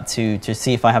 to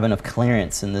see if I have enough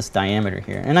clearance in this diameter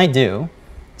here, and I do.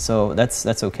 So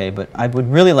that's okay. But I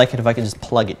would really like it if I could just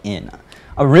plug it in.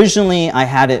 Originally, I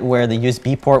had it where the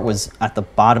USB port was at the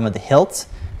bottom of the hilt,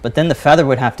 but then the feather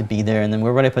would have to be there, and then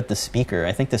where would I put the speaker?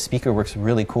 I think the speaker works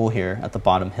really cool here at the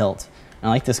bottom hilt. And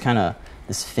I like this kind of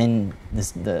fin,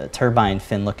 the turbine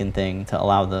fin looking thing to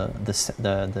allow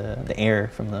the air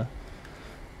from the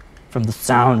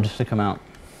sound to come out.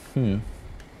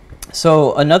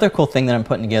 So another cool thing that I'm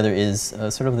putting together is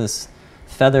sort of this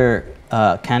feather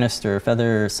canister,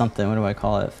 feather something. What do I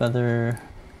call it?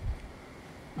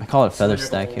 I call it feather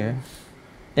stack here.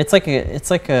 It's like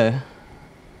a.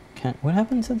 What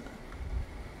happened to?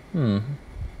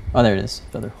 Oh, there it is.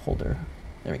 The other holder.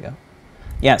 There we go.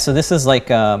 Yeah. So this is like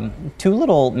two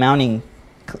little mounting,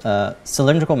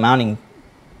 cylindrical mounting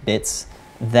bits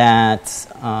that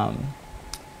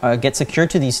get secured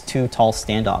to these two tall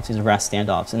standoffs, these brass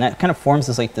standoffs, and that kind of forms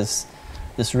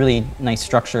this really nice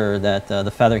structure that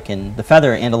the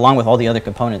feather and along with all the other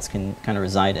components can kind of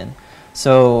reside in.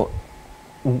 So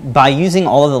by using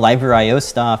all of the library I/O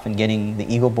stuff and getting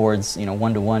the Eagle boards,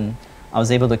 one-to-one, I was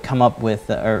able to come up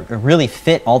with or really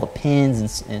fit all the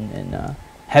pins and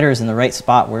headers in the right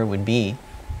spot where it would be.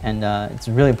 And it's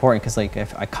really important because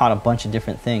if I caught a bunch of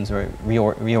different things or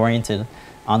reoriented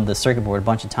on the circuit board a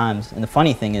bunch of times. And the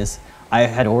funny thing is I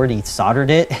had already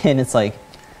soldered it and it's like,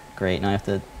 great, now I have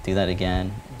to do that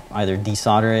again. Either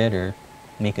desolder it or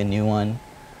make a new one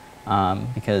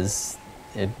because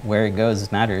where it goes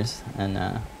matters. And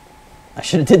I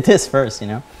should have did this first,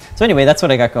 So anyway, that's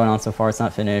what I got going on so far. It's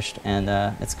not finished, and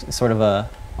it's sort of a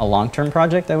long-term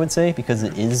project, I would say, because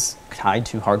it is tied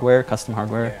to hardware, custom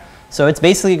hardware. Yeah. So it's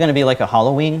basically going to be like a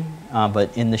hollow wing,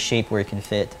 but in the shape where it can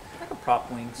fit. Like a prop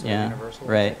wing, sort of universal.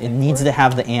 Right. It needs to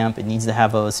have the amp. It needs to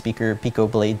have a speaker pico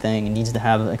blade thing. It needs to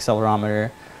have an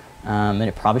accelerometer. And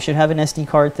it probably should have an SD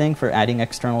card thing for adding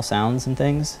external sounds and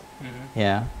things. Mm-hmm.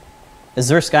 Yeah.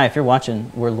 Azure Sky, if you're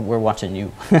watching, we're watching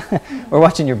you. We're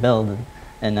watching your build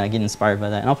and get inspired by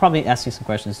that. And I'll probably ask you some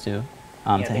questions too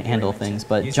to handle things.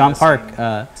 But John Park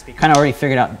kind of already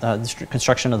figured out the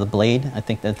construction of the blade. I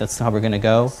think that's how we're going to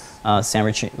go,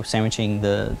 sandwiching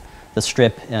the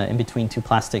strip in between two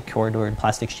plastic corridored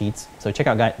plastic sheets. So check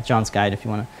out John's guide if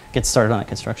you want to get started on that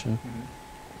construction.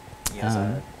 Mm-hmm. He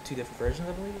has two different versions,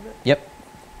 I believe, of it. Yep.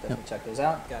 Definitely check those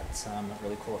out. Got some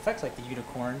really cool effects like the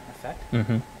unicorn effect.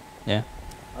 Mm-hmm. Yeah.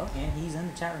 Oh, and he's in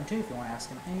the chat room too if you want to ask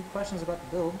him any questions about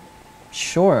the build.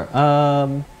 Sure.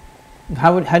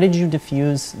 How did you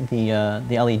diffuse the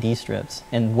LED strips,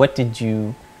 and what did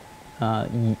you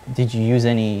use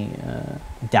any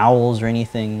dowels or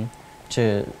anything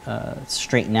to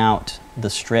straighten out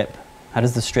the strip? How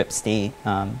does the strip stay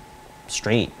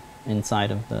straight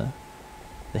inside of the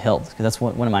hilt? Because that's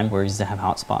one of my worries, is to have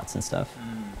hot spots and stuff.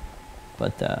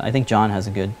 But I think John has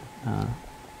a good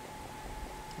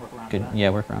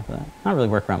workaround for that. Not really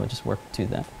workaround, but just work to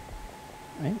that.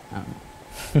 Right? I don't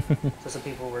know. So some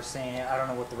people were saying, I don't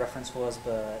know what the reference was,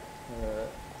 but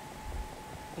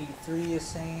 83 is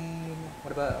saying,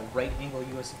 what about a right angle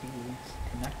USB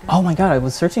connector? Oh my god, I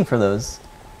was searching for those.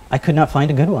 I could not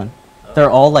find a good one. They're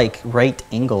all like right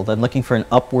angled. I'm looking for an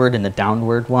upward and a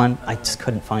downward one. I just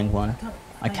couldn't find one.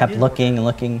 I kept looking and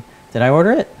looking. Did I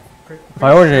order it? If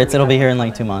I ordered it, it'll be here in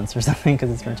like 2 months or something because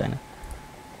it's from China.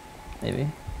 Maybe.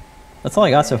 That's all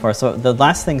I got so far. So the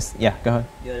last things, yeah, go ahead.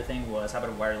 The other thing was, how about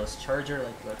a wireless charger,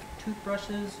 like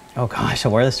toothbrushes? Oh gosh, a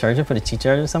wireless charger, put a Qi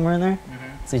charger somewhere in there?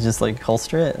 Mm-hmm. So you just like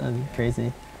holster it? That'd be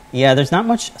crazy. Yeah, there's not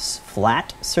much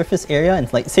flat surface area in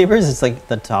lightsabers. It's like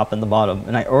the top and the bottom.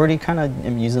 And I already kind of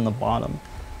am using the bottom.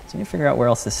 So I need to figure out where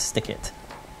else to stick it.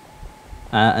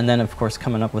 And then of course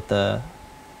coming up with the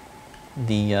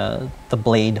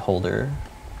blade holder.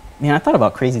 Man, I thought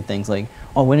about crazy things like,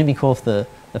 oh, wouldn't it be cool if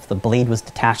the blade was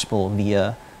detachable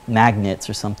via magnets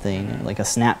or something, like a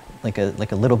snap, like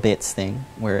a little bits thing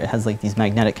where it has like these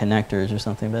magnetic connectors or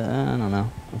something. But I don't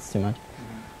know, that's too much.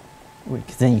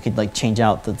 Because then you could like change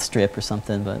out the strip or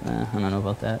something. But I don't know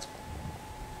about that.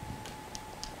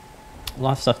 A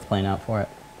lot of stuff playing out for it.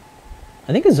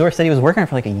 I think Azure said he was working on it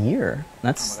for like a year.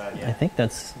 That's Oh my God, yeah. I think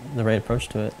that's the right approach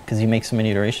to it because you make so many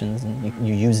iterations and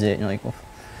you use it and you're like, well,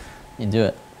 you do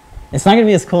it. It's not going to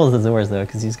be as cool as Azure's though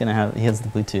because he has the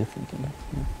Bluetooth. He can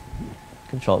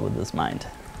control it with his mind.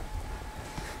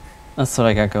 That's what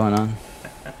I got going on.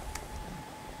 All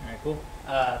right, cool.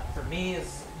 For me,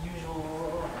 as usual,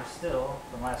 or still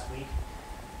from last week,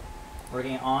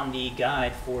 working on the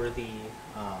guide for the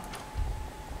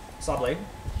saw blade.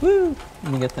 Woo!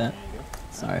 Let me get that. There you go.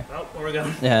 Sorry. Oh, where we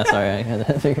going? Yeah, sorry. I had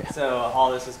that figure. So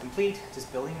all this is complete.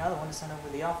 Just building another one to send over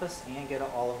to the office and get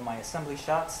all of my assembly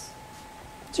shots.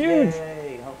 Huge.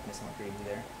 Yay! Oh, missing my preview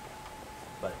there.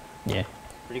 But Yeah.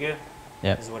 pretty good.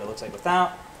 Yep. This is what it looks like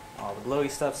without. All the glowy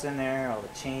stuff's in there. All the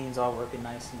chains all working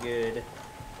nice and good.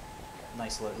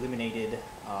 Nice little illuminated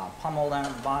pommel down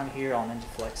at the bottom here on Ninja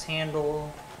Flex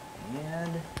handle.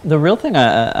 And The real thing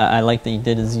I like that you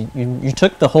did is you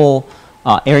took the whole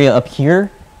area up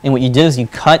here, and what you did is you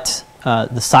cut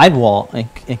the sidewall and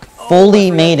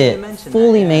fully made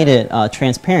it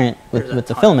transparent with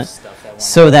the filament,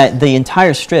 so that the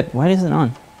entire strip. Why isn't it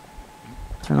on?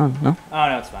 Turn on? No. Oh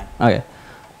no, it's fine. Okay.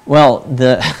 Well,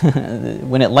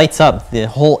 when it lights up, the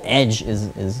whole edge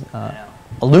is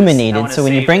illuminated. wanna So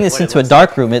when you save bring this what it into a looks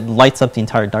dark room, it lights up the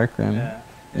entire dark room. Yeah,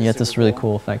 You get it's this super really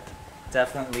cool effect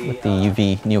Definitely with the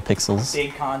UV neopixels.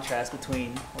 big contrast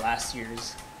between last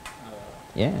year's.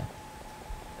 Yeah,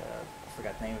 I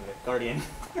forgot the name of it. Guardian.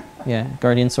 yeah.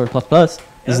 Guardian Sword Plus Plus.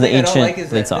 This is the thing I don't ancient like is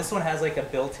that blade saw. this one has like a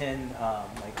built-in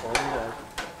like holder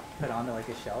to put onto like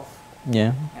a shelf.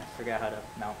 Yeah. I forgot how to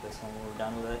mount this when we're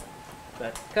done with it.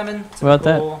 But coming. What about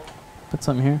that? cool. Put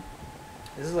something here.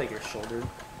 This is like your shoulder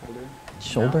holder.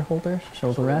 Shoulder mount. holder?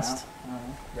 Shoulder rest? mount.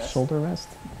 Rest. Shoulder rest?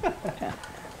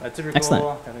 That's super Excellent.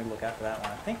 cool. Definitely look out for that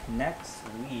one. I think next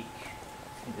week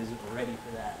is ready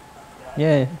for that.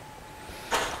 Yay.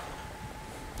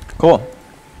 Cool.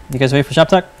 You guys ready for Shop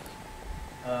Talk?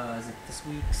 Is it this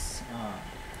week's?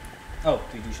 Oh,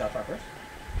 do we do shop talk first?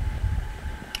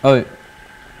 Oh,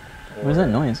 what is Or- that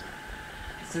noise?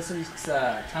 It's this week's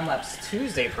time-lapse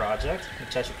Tuesday project,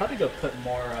 which I should probably go put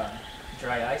more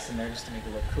dry ice in there just to make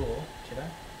it look cool. Should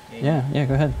I? Yeah,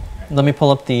 go ahead. Let me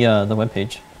pull up the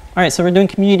webpage. All right, so we're doing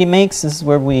community makes. This is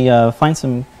where we find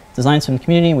some designs from the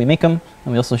community, we make them,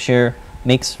 and we also share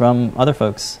makes from other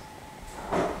folks.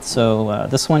 So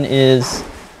this one is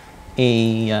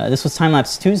this was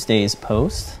Time-Lapse Tuesday's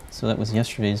post. So that was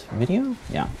yesterday's video,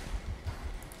 yeah.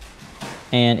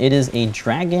 And it is a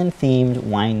dragon-themed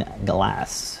wine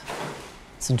glass.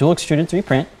 It's a dual extruded 3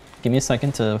 print. Give me a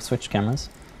second to switch cameras.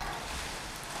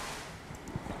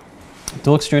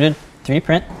 Dual extruded 3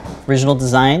 print. Original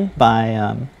design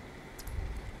by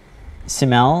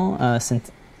Simel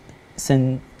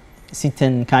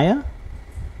Sitenkaya.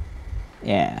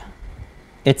 Yeah.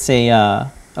 It's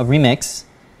a remix,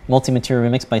 multi-material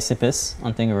remix by Sipis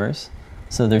on Thingiverse.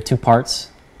 So there are 2 parts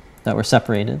that were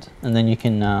separated, and then you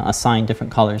can assign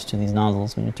different colors to these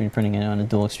nozzles when you're 3D printing it on a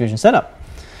dual extrusion setup.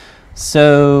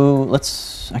 So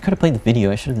I could have played the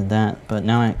video, I should have did that, but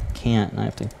now I can't, and I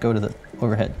have to go to the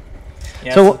overhead.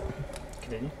 Yeah, So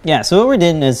continue. yeah, so what we're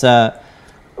doing is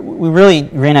we really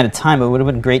ran out of time, but it would have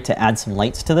been great to add some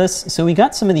lights to this. So we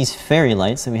got some of these fairy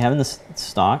lights that we have in the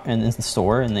stock and in the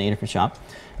store in the Adafruit shop.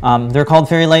 They're called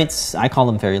fairy lights. I call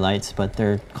them fairy lights, but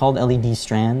they're called LED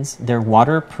strands. They're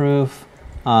waterproof,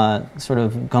 sort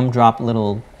of gumdrop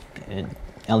little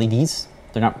LEDs.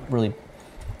 They're not really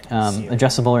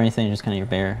addressable or anything, just kind of your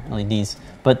bare LEDs.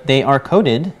 But they are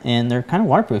coated and they're kind of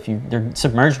waterproof. They're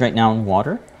submerged right now in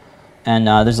water. And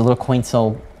there's a little coin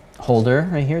cell holder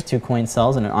right here, 2 coin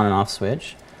cells and an on and off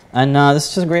switch. And this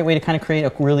is just a great way to kind of create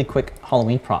a really quick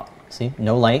Halloween prop. See,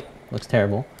 no light, looks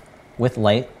terrible. With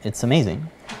light, it's amazing.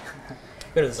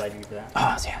 Go to the side view for that.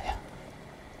 Oh, yeah.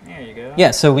 There you go.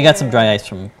 Yeah, so we got some dry ice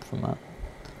from a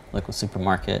local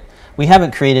supermarket. We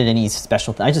haven't created any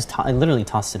special, I literally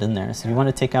tossed it in there. So you want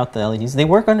to take out the LEDs. They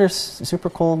work under super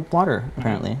cold water,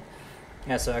 apparently.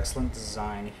 Yeah, so excellent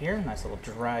design here. Nice little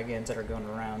dragons that are going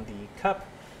around the cup.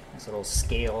 Nice little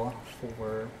scale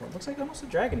for what looks like almost a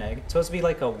dragon egg. It's supposed to be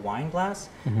like a wine glass.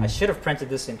 I should have printed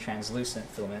this in translucent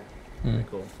filament. Pretty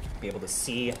cool. Be able to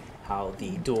see how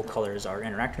the dual colors are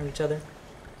interacting with each other.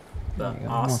 But There you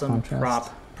go, more awesome contrast.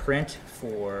 prop print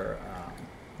for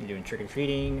you're doing trick or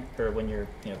treating or when you're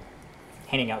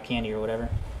handing out candy or whatever.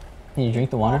 Can you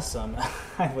drink the water? Awesome.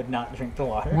 I would not drink the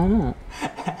water. Why not?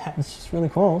 It's just really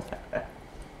cold.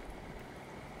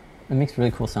 It makes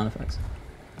really cool sound effects.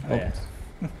 Oh, yeah.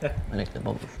 I like the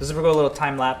bubbles. This is a cool little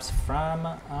time lapse from.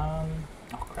 Oh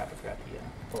crap! I forgot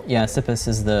the. Yeah, Sipis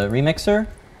is the remixer,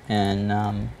 and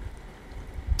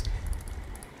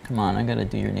come on, I gotta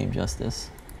do your name justice.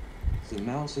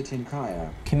 Simel Sitenkaya.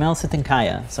 Kamel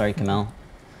Sitenkaya. Sorry, Kamel.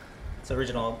 It's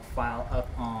original file up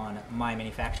on My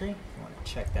Manufactory. If you want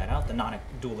to check that out, the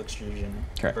non-dual extrusion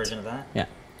Correct. version of that. Yeah. Or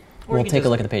We'll you can take a just-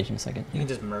 look at the page in a second. You can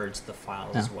just merge the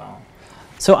files as well.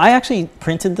 So I actually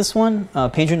printed this one.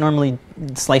 Pager normally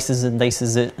slices and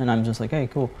dices it, and I'm just like, hey,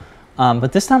 cool.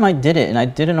 But this time I did it, and I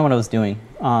didn't know what I was doing,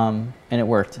 and it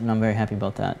worked, and I'm very happy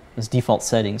about that. It was default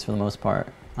settings for the most part.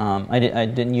 I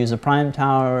didn't use a prime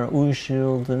tower, ooze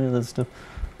shield, any of that stuff.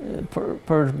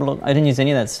 I didn't use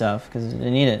any of that stuff because I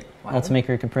didn't need it. Wow.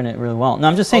 Ultimaker can print it really well. No,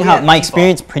 I'm just saying Oh, how yeah, my default.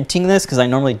 experience printing this, because I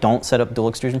normally don't set up dual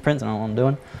extrusion prints. I don't know what I'm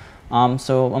doing.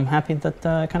 So I'm happy that it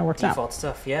kind of works out. Default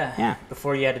stuff, yeah. Yeah.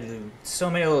 Before you had to do so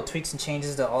many little tweaks and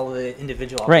changes to all the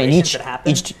individual Right, and operations that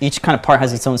happen. each kind of part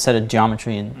has its own set of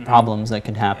geometry and problems that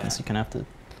could happen, Yeah. so you kind of have to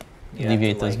You have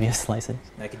alleviate to, those like, via slicing.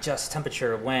 Like adjust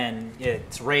temperature when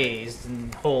it's raised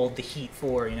and hold the heat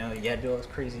for, you had to do all this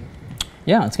crazy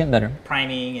Yeah, it's getting better.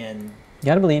 priming and You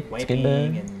gotta believe it's wiping getting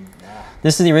better. and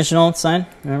This is the original sign.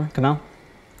 Remember, Kamel?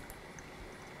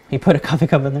 He put a coffee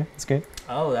cup in there. It's great.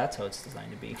 oh, that's how it's designed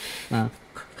to be.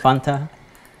 Fanta.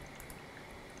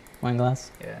 Wine glass.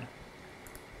 Yeah.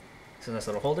 So nice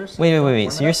little holders. Wait. Warm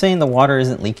So it you're up. saying the water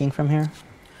isn't leaking from here?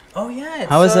 Oh yeah, it's,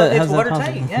 How is that- it's how's that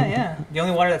watertight. possible? Yeah. The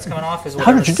only water that's coming off is water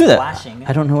How did you do that? splashing.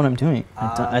 I don't know what I'm doing.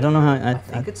 I don't know how. I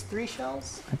think it's 3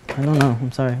 shells. I don't know.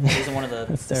 I'm sorry. These are one of the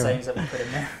That's terrible. settings that we put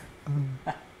in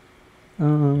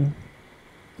there.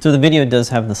 So the video does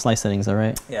have the slice settings, all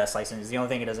right? Yeah, slicing is the only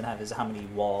thing it doesn't have is how many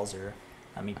walls or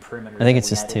how many perimeters. I think that it's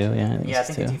we just added. 2. Yeah. Yeah, I it's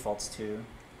think two. the default's 2.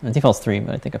 The default's 3,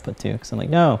 but I think I put 2 because I'm like,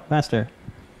 no, faster.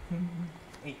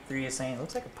 8.3 is saying it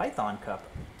looks like a Python cup.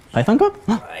 Python cup?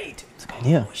 Right. That's a good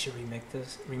idea. We should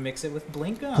remix it with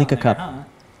Blinka. on Blinka there, cup. Huh?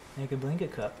 Make a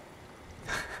Blinka cup.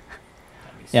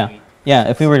 That'd be Yeah. sweet. Yeah,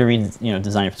 if we were to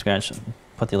design it from scratch,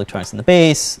 put the electronics in the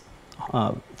base,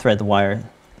 thread the wire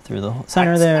through the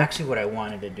center That's there. actually what I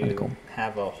wanted to do. That'd be cool.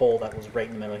 Have a hole that was right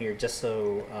in the middle here, just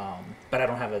so. But I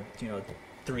don't have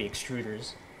 3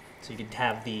 extruders, so you could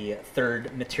have the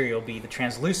third material be the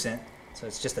translucent. So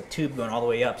it's just a tube going all the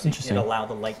way up, so you Interesting. can allow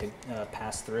the light to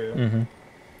pass through. Mm-hmm.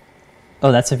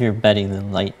 Oh, that's if you're bedding the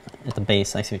light at the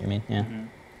base. I see what you mean. Yeah. Mhm.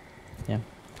 Yeah.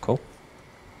 Cool.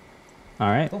 All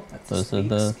right. Cool. That's Those are the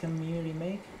the. community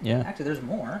make. Yeah. Actually, there's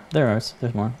more. There's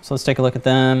more. So let's take a look at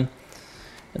them.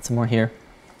 Got some more here.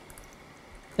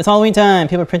 It's Halloween time.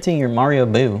 People are printing your Mario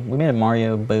Boo. We made a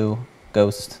Mario Boo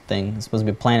ghost thing. It's supposed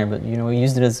to be a planner, but we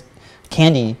used it as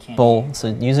candy bowl. So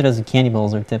use it as a candy bowl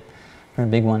as our tip for a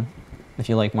big one if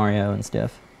you like Mario and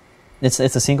stuff. It's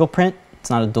a single print. It's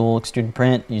not a dual extruded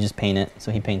print. You just paint it.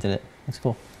 So he painted it. Looks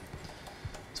cool.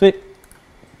 Sweet.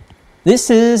 This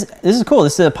is cool.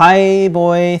 This is a Pi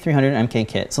Boy 300 MK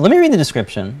kit. So let me read the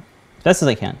description best as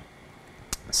I can.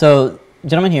 So,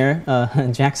 gentleman here,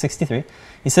 Jack63,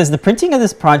 he says the printing of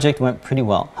this project went pretty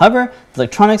well. However, the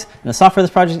electronics and the software of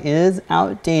this project is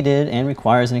outdated and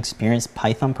requires an experienced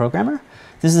Python programmer.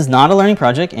 This is not a learning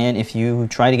project, and if you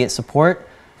try to get support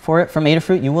for it from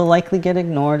Adafruit, you will likely get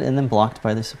ignored and then blocked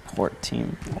by the support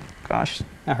team. Oh, gosh,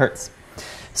 that hurts.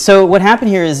 So what happened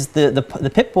here is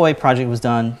the Pip-Boy project was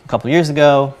done a couple years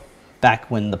ago,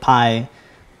 back when the Pi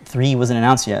 3 wasn't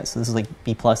announced yet. So this is like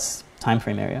B+ time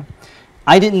frame area.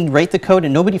 I didn't write the code,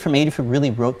 and nobody from Adafruit really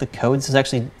wrote the code. This is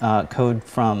actually code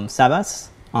from Sabas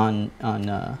on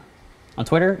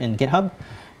Twitter and GitHub.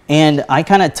 And I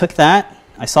kind of took that.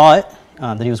 I saw it,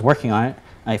 that he was working on it.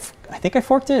 I think I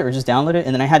forked it or just downloaded it,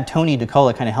 and then I had Tony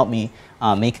DeCola kind of help me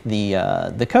make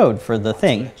the code for the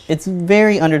thing. It's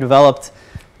very underdeveloped,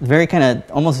 very kind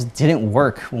of almost didn't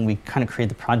work when we kind of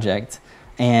created the project,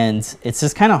 and it's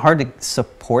just kind of hard to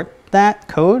support that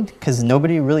code because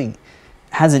nobody really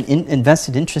has an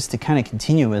invested interest to kind of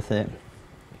continue with it.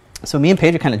 So me and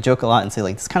Pedro kind of joke a lot and say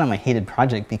like, this is kind of my hated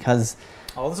project because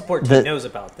All the support team knows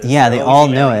about this. yeah, They're they always all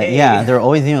know emailing, it. "Hey." Yeah, they're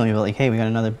always emailing me like, hey, we got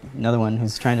another one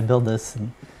who's trying to build this,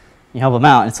 and you help them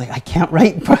out. And it's like, I can't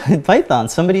write Python.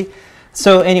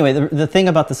 So anyway, the thing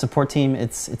about the support team,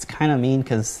 it's kind of mean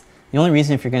because the only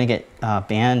reason if you're going to get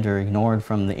banned or ignored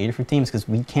from the Adafruit team is because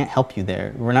we can't help you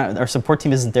there. Our support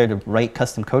team isn't there to write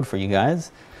custom code for you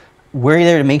guys. We're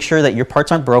there to make sure that your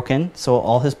parts aren't broken, so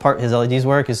all his LEDs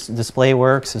work, his display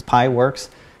works, his Pi works.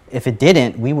 If it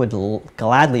didn't, we would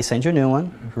gladly send you a new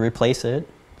one, replace it,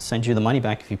 send you the money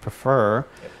back if you prefer.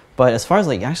 Yep. But as far as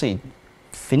like actually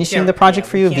finishing the project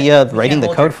for you via writing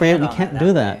the code for you, we can't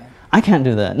do that. I can't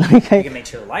do that. Like, You can make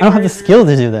sure the I don't have the skill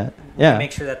to do that. Yeah.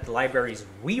 Make sure that the libraries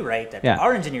we write, that Yeah.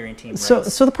 our engineering team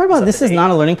writes. So the part about this is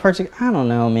not a learning project. I don't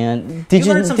know, man. Did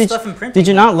You learned some stuff in printing. Did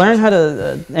you not learn how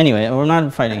to? Anyway, we're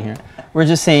not fighting here. We're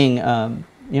just saying,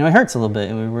 it hurts a little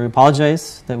bit. We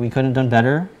apologize that we couldn't have done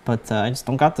better, but I just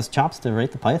don't got the chops to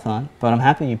write the Python. But I'm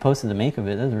happy you posted the make of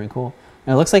it. That's really cool.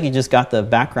 And it looks like you just got the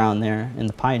background there in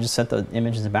the Pi. You just set the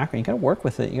image as a background. You got to work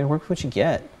with it. You got to work with what you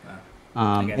get.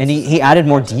 And he added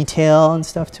more detail and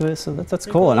stuff to it, so that's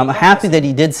cool. And I'm happy that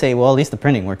he did say, well, at least the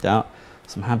printing worked out.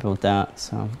 So I'm happy with that.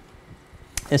 So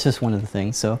it's just one of the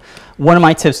things. So one of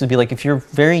my tips would be like, if you're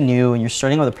very new and you're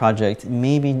starting with a project,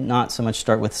 maybe not so much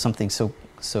start with something so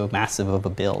massive of a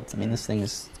build. I mean, this thing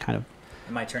is kind of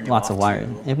It might turn you lots off of wire.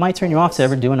 to It might turn you off to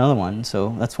ever do another one.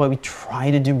 So that's why we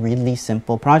try to do really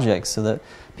simple projects so that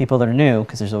people that are new,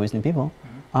 because there's always new people,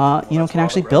 can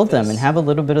actually build them and have a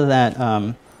little bit of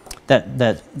that.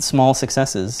 That small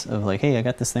successes of like, hey, I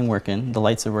got this thing working, the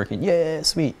lights are working, yeah,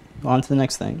 sweet, on to the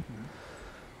next thing.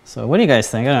 So what do you guys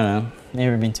think? I don't know, maybe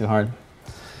we're being too hard.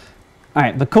 All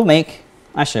right, but cool make,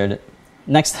 I shared it.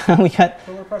 Next time we got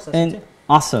an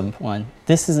awesome one.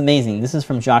 This is amazing. This is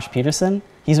from Josh Peterson.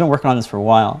 He's been working on this for a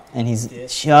while, and he's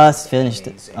just finished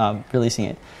releasing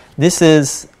it. This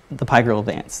is the Pi Girl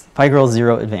Advanced, Pi Girl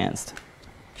Zero Advanced.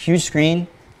 Huge screen,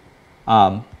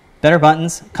 better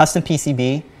buttons, custom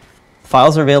PCB.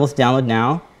 Files are available to download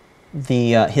now.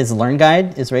 His Learn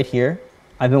Guide is right here.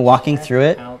 I've been walking through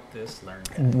it. Out this learn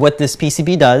guide. What this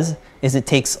PCB does is it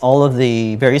takes all of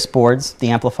the various boards, the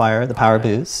amplifier, the power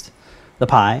boost, the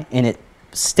Pi, and it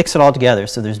sticks it all together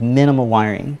so there's minimal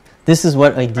wiring. This is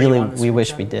what Are you ideally on the we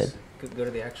wish screenshot we of did. this? Go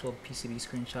to the actual PCB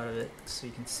screenshot of it so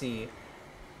you can see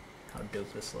how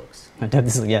dope this looks.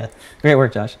 Yeah, great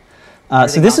work, Josh. Are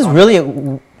So they this is not really,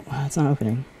 it's not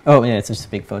opening. Oh yeah, it's just a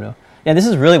big photo. Yeah, this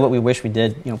is really what we wish we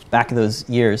did, back in those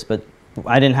years, but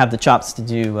I didn't have the chops to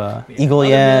do We didn't Eagle have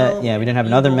yet. another mill, Yeah, we we didn't have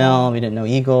didn't another Eagle. mill. We didn't know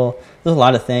Eagle. There's a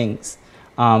lot of things.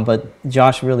 But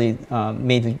Josh really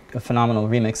made a phenomenal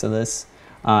remix of this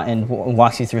and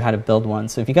walks you through how to build one.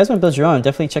 So if you guys want to build your own,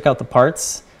 definitely check out the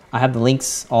parts. I have the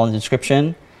links all in the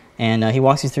description. And he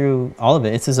walks you through all of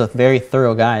it. This is a very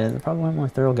thorough guide. There's probably one of the more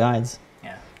thorough guides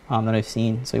Yeah. that I've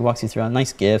seen. So he walks you through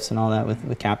nice GIFs and all that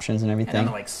with captions and And everything.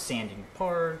 then like sanding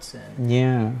parts and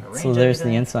Yeah, so arrange there's the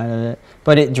everything. inside of it.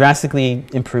 But it drastically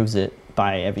improves it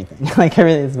by everything. Like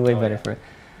everything is way Oh, better yeah. for it.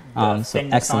 the So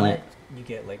thickness on excellent. it, you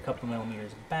get like a couple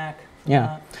millimeters back. from Yeah.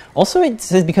 that. Also, it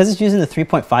says because it's using the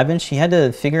 3.5 inch, he had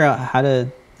to figure out how to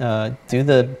do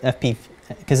the FP,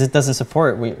 because it doesn't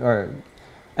support, or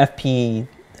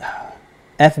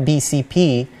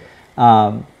FBCP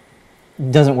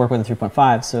doesn't work with the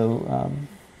 3.5. So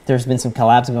there's been some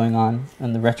collabs going on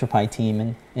the RetroPie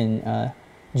team in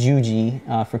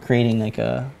Juji for creating like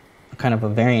a kind of a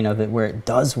variant of it where it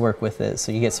does work with it.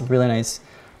 So you get some really nice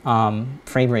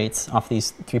frame rates off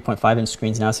these 3.5 inch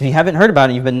screens now. So if you haven't heard about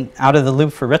it, you've been out of the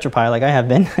loop for RetroPie like I have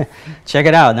been, check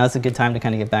it out. Now's a good time to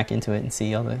kind of get back into it and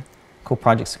see all the cool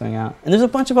projects going out. And there's a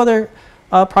bunch of other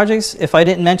projects. If I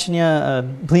didn't mention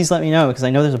you, please let me know, because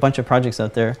I know there's a bunch of projects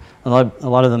out there. A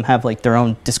lot of them have like their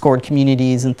own Discord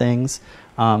communities and things.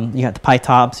 You got the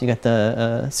PyTops, you got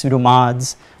the pseudo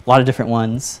mods, a lot of different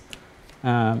ones.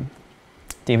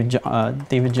 David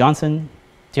Johnson,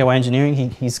 DIY Engineering,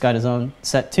 he's got his own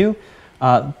set too.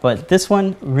 But this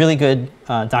one, really good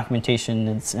documentation.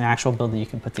 It's an actual build that you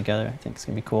can put together. I think it's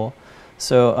going to be cool.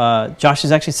 So Josh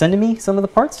is actually sending me some of the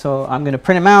parts, so I'm going to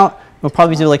print them out. We'll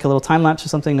probably do like a little time lapse or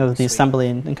something of the Sweet. assembly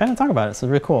and kind of talk about it. So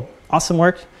really cool. Awesome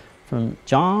work from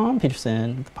John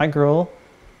Peterson, the Pi Girl.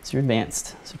 So you're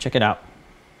advanced. So check it out.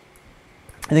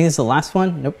 I think this is the last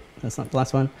one. Nope, that's not the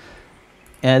last one.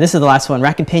 This is the last one.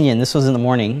 Rack and Pinion. This was in the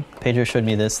morning. Pedro showed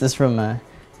me this. This is from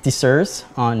Desurs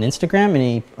on Instagram,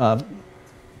 and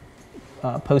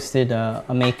he posted a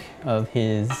make of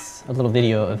a little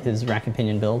video of his Rack and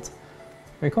Pinion build.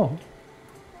 Very cool.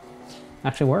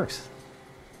 Actually works.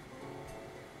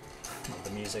 Love the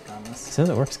music on It this. says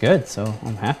it works good, so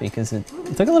I'm happy because it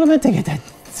took a little bit to get that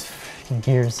freaking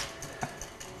gears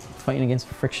fighting against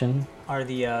friction. Are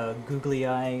the googly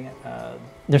eye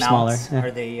They're mounts, smaller, yeah.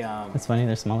 Are they That's funny.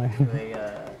 They're smaller. are they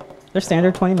They're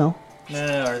standard 20 mil.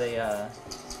 no, are they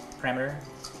parameter?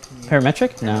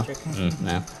 Parametric? No. Parametric?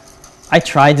 No. I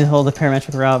tried to hold the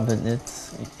parametric route, but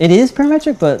it is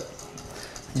parametric, but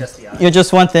Just the eye. you're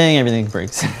just one thing, everything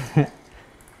breaks.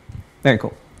 Very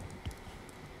cool.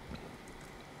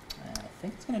 I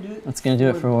think it's gonna do it. That's gonna do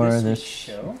it for this this week's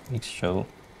show. week's show.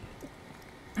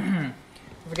 Don't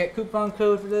forget, coupon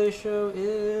code for today's show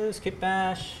is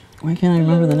KitBash. Why can't I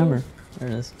remember the number? There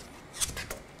it is.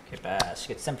 KitBash.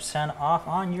 Get 10% off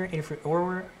on your Adafruit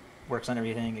order. Works on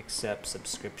everything except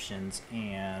subscriptions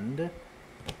and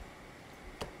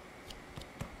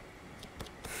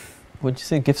What'd you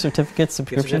say? Gift certificates, gift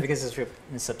subscription? certificates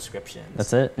and subscriptions.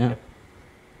 That's it? Yeah. Yep.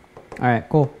 All right,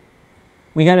 cool.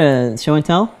 We got a show and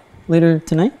tell later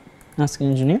tonight. Ask an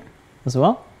Engineer as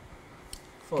well.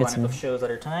 Full Get lineup some- of shows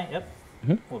later tonight. Yep.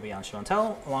 Mhm. We'll be on Show and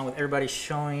Tell, along with everybody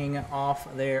showing off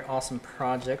their awesome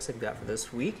projects they've got for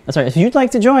this week. That's right. If you'd like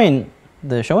to join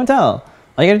the show and tell,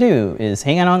 all you gotta do is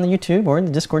hang out on the YouTube or in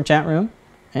the Discord chat room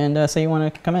and say you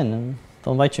want to come in, and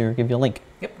they'll invite you or give you a link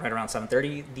Yep, right around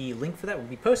 7:30. The link for that will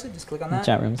be posted. Just click on in the that.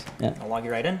 chat rooms. Yeah. I'll log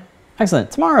you right in. Excellent.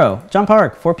 Tomorrow, John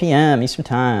Park, 4 p.m. Eastern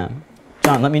Time.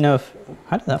 John, let me know if...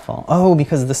 How did that fall? Oh,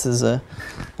 because this is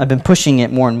I've been pushing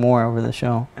it more and more over the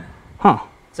show. Huh.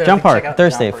 So John check Park, out the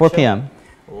Thursday, John 4 Park p.m.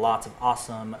 Lots of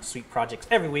awesome, sweet projects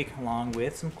every week, along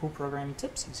with some cool programming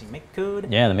tips using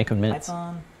MakeCode, Yeah, the Make Code Minutes.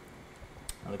 Python,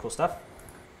 other cool stuff.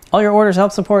 All your orders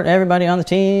help support everybody on the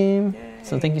team. Yay.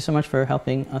 So thank you so much for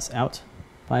helping us out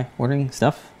by ordering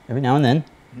stuff every now and then.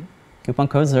 Mhm. Coupon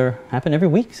codes happen every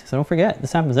week, so don't forget.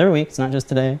 This happens every week. It's not just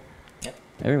today. Yep.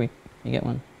 Every week you get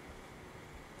one.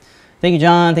 Thank you,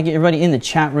 John. Thank you, everybody in the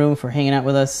chat room for hanging out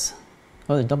with us.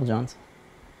 Oh, there's double Johns.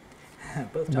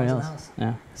 Both Everybody John's in the else. house.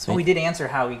 Yeah, Oh, sweet. we did answer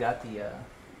how we got the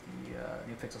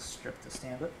new Pixel strip to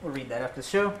stand, but we'll read that after the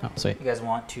show. Oh, sweet. If you guys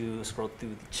want to scroll through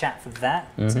the chat for that,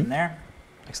 it's in Mhm. there.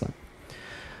 Excellent.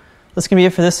 That's going to be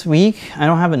it for this week. I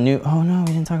don't have a new... Oh, no, we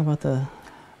didn't talk about the...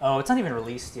 Oh, it's not even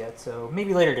released yet, so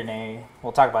maybe later today.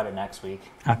 We'll talk about it next week.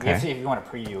 Okay. If you want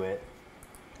to preview it.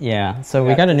 Yeah, so we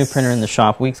got got a new this printer in the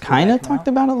shop. We kind of coming talked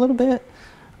out. about it a little bit.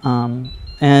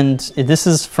 This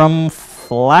is from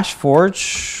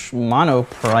FlashForge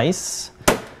Monoprice.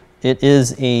 It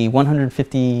is a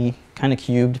 150 kind of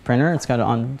cubed printer. It's got an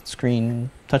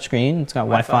on-screen touchscreen. It's got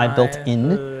Wi-Fi built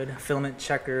in. Hood, filament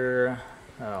checker,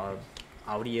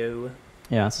 audio,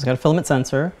 Yeah, so it's got a filament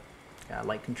sensor. got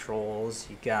light controls.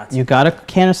 You got a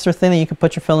canister thing that you can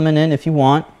put your filament in if you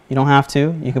want. You don't have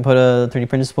to. You can put a 3D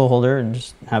printed spool holder and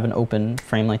just have an open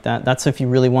frame like that. That's if you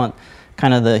really want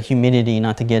kind of the humidity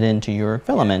not to get into your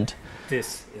filament.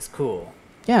 This is cool.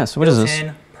 Yeah, so what is this?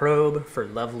 Built-in probe for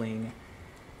leveling.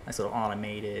 Nice little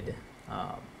automated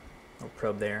little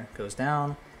probe there. Goes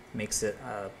down, makes it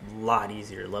a lot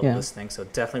easier to level this thing. So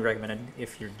definitely recommended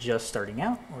if you're just starting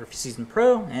out or if you're seasoned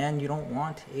pro and you don't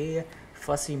want a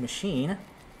fussy machine.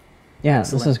 Yeah,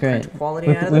 this Excellent is great. print quality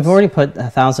We've, out of we've this. already put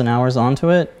 1,000 hours onto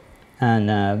it,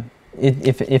 and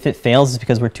if it fails, it's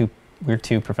because we're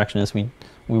too perfectionists. We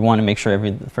want to make sure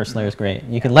the first layer is great.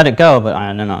 You can let it go, but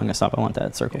no, I'm gonna stop. I want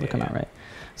that circle to come out right.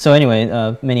 So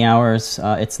anyway, many hours.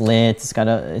 It's lit.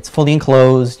 It's fully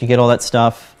enclosed. You get all that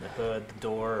stuff. The hood, the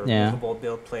door, Yeah. movable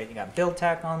build plate. You got build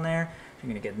tack on there. You're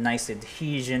gonna get nice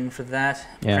adhesion for that.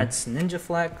 Yeah. Prints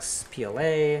NinjaFlex,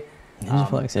 PLA.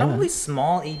 NinjaFlex, yeah. Probably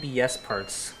small ABS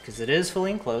parts because it is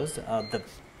fully enclosed. The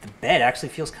bed actually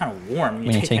feels kind of warm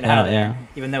when you take it out of there,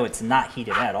 even though it's not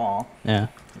heated at all. Yeah.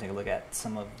 Take a look at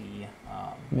some of the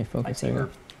Let me focus there.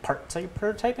 parts that you're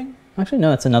prototyping. Actually, no,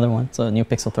 that's another one. It's a new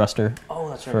pixel thruster Oh,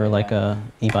 that's right. for yeah. like a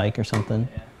e-bike or something.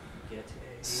 Yeah. Get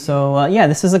a- So yeah,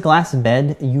 this is a glass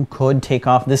bed. You could take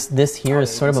off this here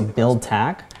is yeah, sort of you a can see the build glass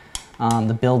tack.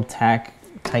 The build tack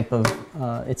type of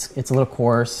it's a little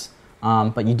coarse,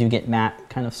 but you do get matte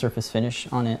kind of surface finish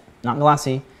on it. Not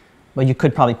glossy, but you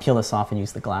could probably peel this off and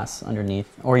use the glass underneath,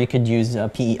 or you could use a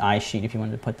PEI sheet if you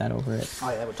wanted to put that over it. Oh,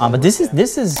 yeah, that would But totally this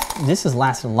work, this has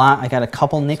lasted a lot. I got a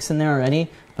couple nicks in there already,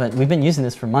 but we've been using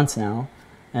this for months now,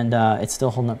 and it's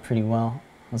still holding up pretty well.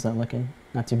 How's that looking?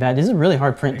 Not too bad. This is a really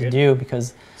hard print to Pretty do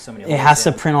because So many it has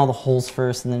to holes, print all the holes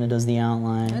first, and then it does the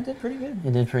outline. yeah. That did pretty good.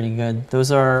 It did pretty good.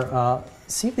 Those are,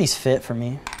 see if these fit for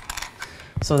me.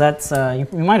 So that's, you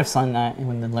might have seen that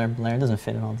when the layer doesn't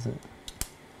fit at all, does it?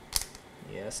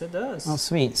 Yes, it does. Oh,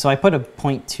 sweet. So I put a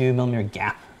 0.2 millimeter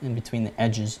gap in between the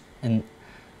edges, and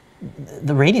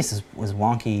the radius was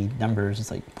wonky numbers.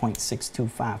 It's like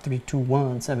 0.625,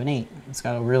 32178. It's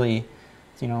got a really,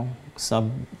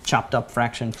 sub chopped up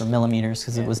fraction for millimeters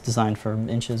because it was designed for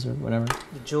inches or whatever.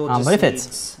 The jewel just But it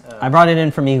needs, fits. I brought it in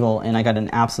from Eagle, and I got an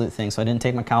absolute thing. So I didn't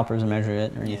take my calipers and measure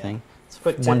it or anything. It's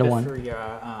quick tip 1 to if 1. for your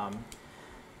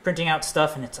printing out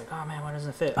stuff and it's like, oh man, why doesn't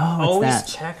it fit? Oh, it's always that.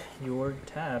 check your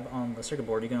tab on the circuit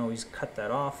board. You can always cut that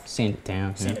off, Sand it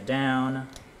down. sand it down,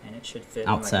 and it should fit.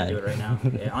 Outside. I'm not gonna do it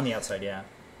right now. Yeah, on the outside, yeah.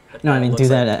 But No, I that mean looks do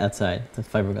that like- outside. The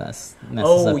fiberglass messes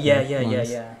Oh up yeah, your yeah,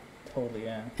 lungs. yeah. Totally,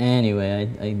 yeah. Anyway,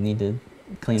 I need to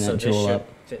clean So that this jewel should up.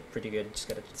 fit pretty good. Just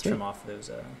gotta Sweet. trim off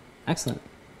those. Excellent.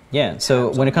 Yeah, so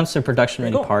Tabs when on it comes to production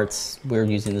ready Pretty cool. parts, we're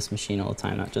using this machine all the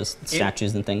time, not just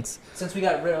statues and things. Since we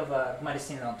got rid of, you might have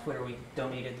seen it on Twitter, we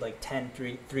donated like 10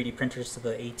 3D printers to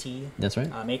the AT That's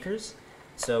right. makers.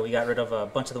 So we got rid of a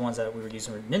bunch of the ones that we were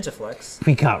using with NinjaFlex.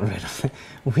 We got rid of it.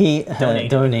 We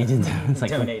donated. It's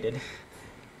like, Donated.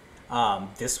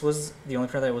 This was the only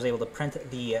printer that was able to print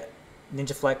the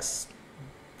NinjaFlex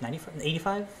 95,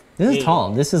 85? This is 80.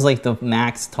 tall. This is like the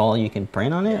max tall you can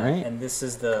print on it, Yeah, right? And this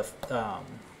is the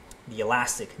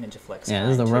elastic NinjaFlex. Yeah,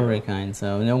 this is the kind, too. rubbery kind.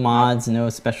 So no mods, no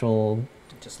special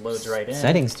It just loads right in.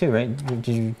 settings too, right? Did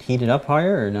you heat it up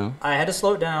higher or no? I had to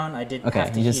slow it down. I did Okay,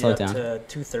 have to you just heat slow it it up down. to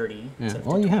 230. Yeah. instead of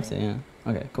Well, you have to. 220.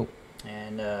 Yeah. Okay. Cool.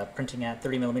 And printing at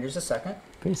 30 millimeters a second,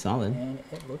 Pretty solid. and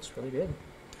it looks really good.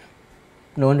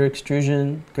 No under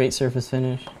extrusion. Great surface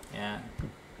finish. Yeah.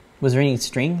 Was there any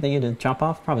string that you had to chop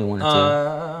off? Probably one or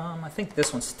two. I think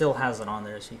this one still has it on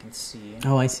there, so you can see.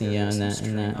 Oh, I see. there Yeah, is in some that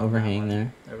string on overhang one.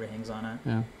 there. Overhangs on it.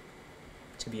 Yeah.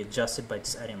 To be adjusted by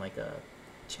just adding like a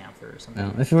chamfer or something.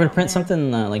 No. If you were to down print there.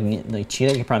 something like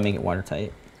cheetah, you could probably make it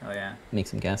watertight. Oh yeah. Make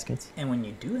some gaskets. And when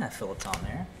you do have fillets on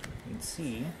there, you can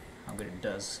see how good it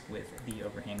does with the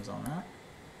overhangs on that.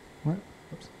 What?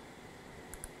 Oops.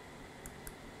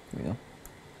 There we go.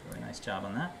 Really nice job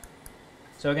on that.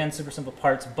 So again, super simple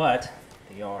parts, but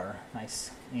they are nice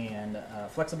and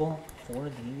flexible for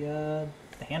the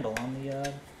handle on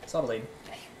the saw blade.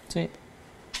 Sweet.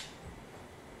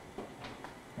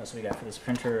 else we got for this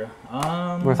printer?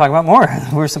 We're talking about more.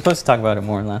 We're supposed to talk about it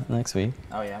more next week.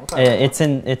 Oh yeah, we'll talk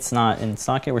about It's not in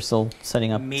stock yet. We're still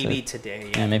setting up. maybe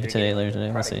today. Yeah, maybe They're today, getting later today.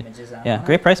 We'll product see. images out. Yeah,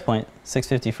 great price point.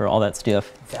 $650 for all that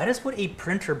stuff. That is what a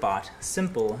printer bot,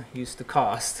 simple, used to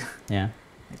cost. Yeah.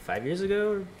 Like 5 years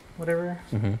ago or whatever.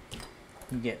 Mm-hmm.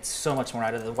 You get so much more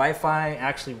out of it. The Wi-Fi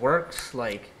actually works.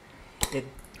 Like it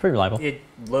Pretty reliable. it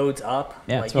loads up.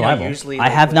 Yeah, like, it's you know, reliable. usually I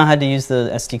like have the- not had to use the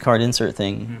SD card insert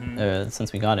thing Mhm.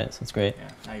 since we got it, so it's great. Yeah.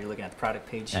 Now you're looking at the product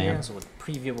page Yeah, here. yeah. So what the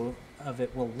preview of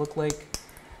it will look like.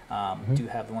 Mhm. Do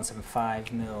have the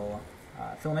 175 mil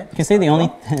filament. You can see the as only,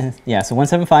 well. yeah, so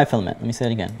 175 filament. Let me say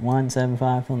it again.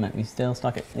 175 filament. We still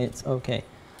stock it. It's okay.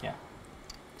 Yeah.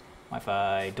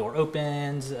 Wi-Fi door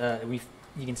opens.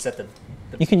 You can set the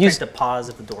You can print use- to pause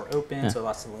if the door opens. Yeah. So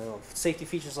lots of little safety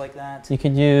features like that. You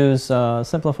can use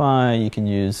Simplify. You can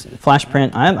use Flash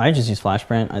Print. I just use Flash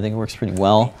Print. I think it works pretty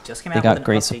well. Just came They out got with an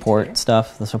great update support today.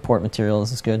 stuff. The support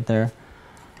materials is good there.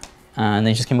 And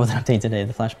they just came with an update today,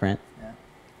 the Flash Print.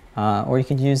 Yeah. Or you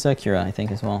could use Cura, I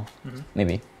think, as well. Mhm.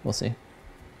 Maybe. We'll see.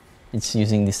 It's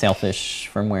using the Sailfish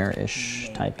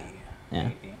firmware-ish type. Maybe. Yeah.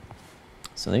 Maybe.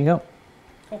 So there you go.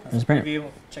 Cool. There's That's a printer. preview.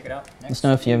 We'll check it out. Let us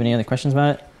know if you have any other questions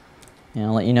about it. And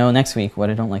I'll let you know next week what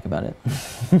I don't like about it.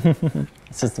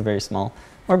 It's just a very small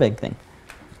or big thing.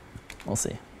 We'll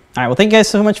see. All right. Well, thank you guys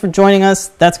so much for joining us.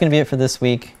 That's going to be it for this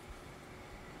week.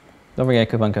 Don't forget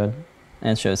coupon code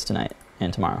and shows tonight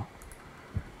and tomorrow.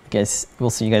 I guess we'll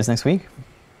see you guys next week.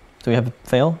 Do we have a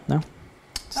fail? No?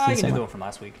 Just You the can same do the one? one from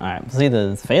last week. All right. We'll see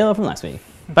the fail from last week.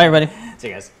 Bye, everybody. See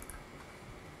you guys.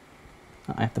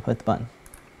 Oh, I have to put the button.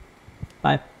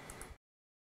 Bye.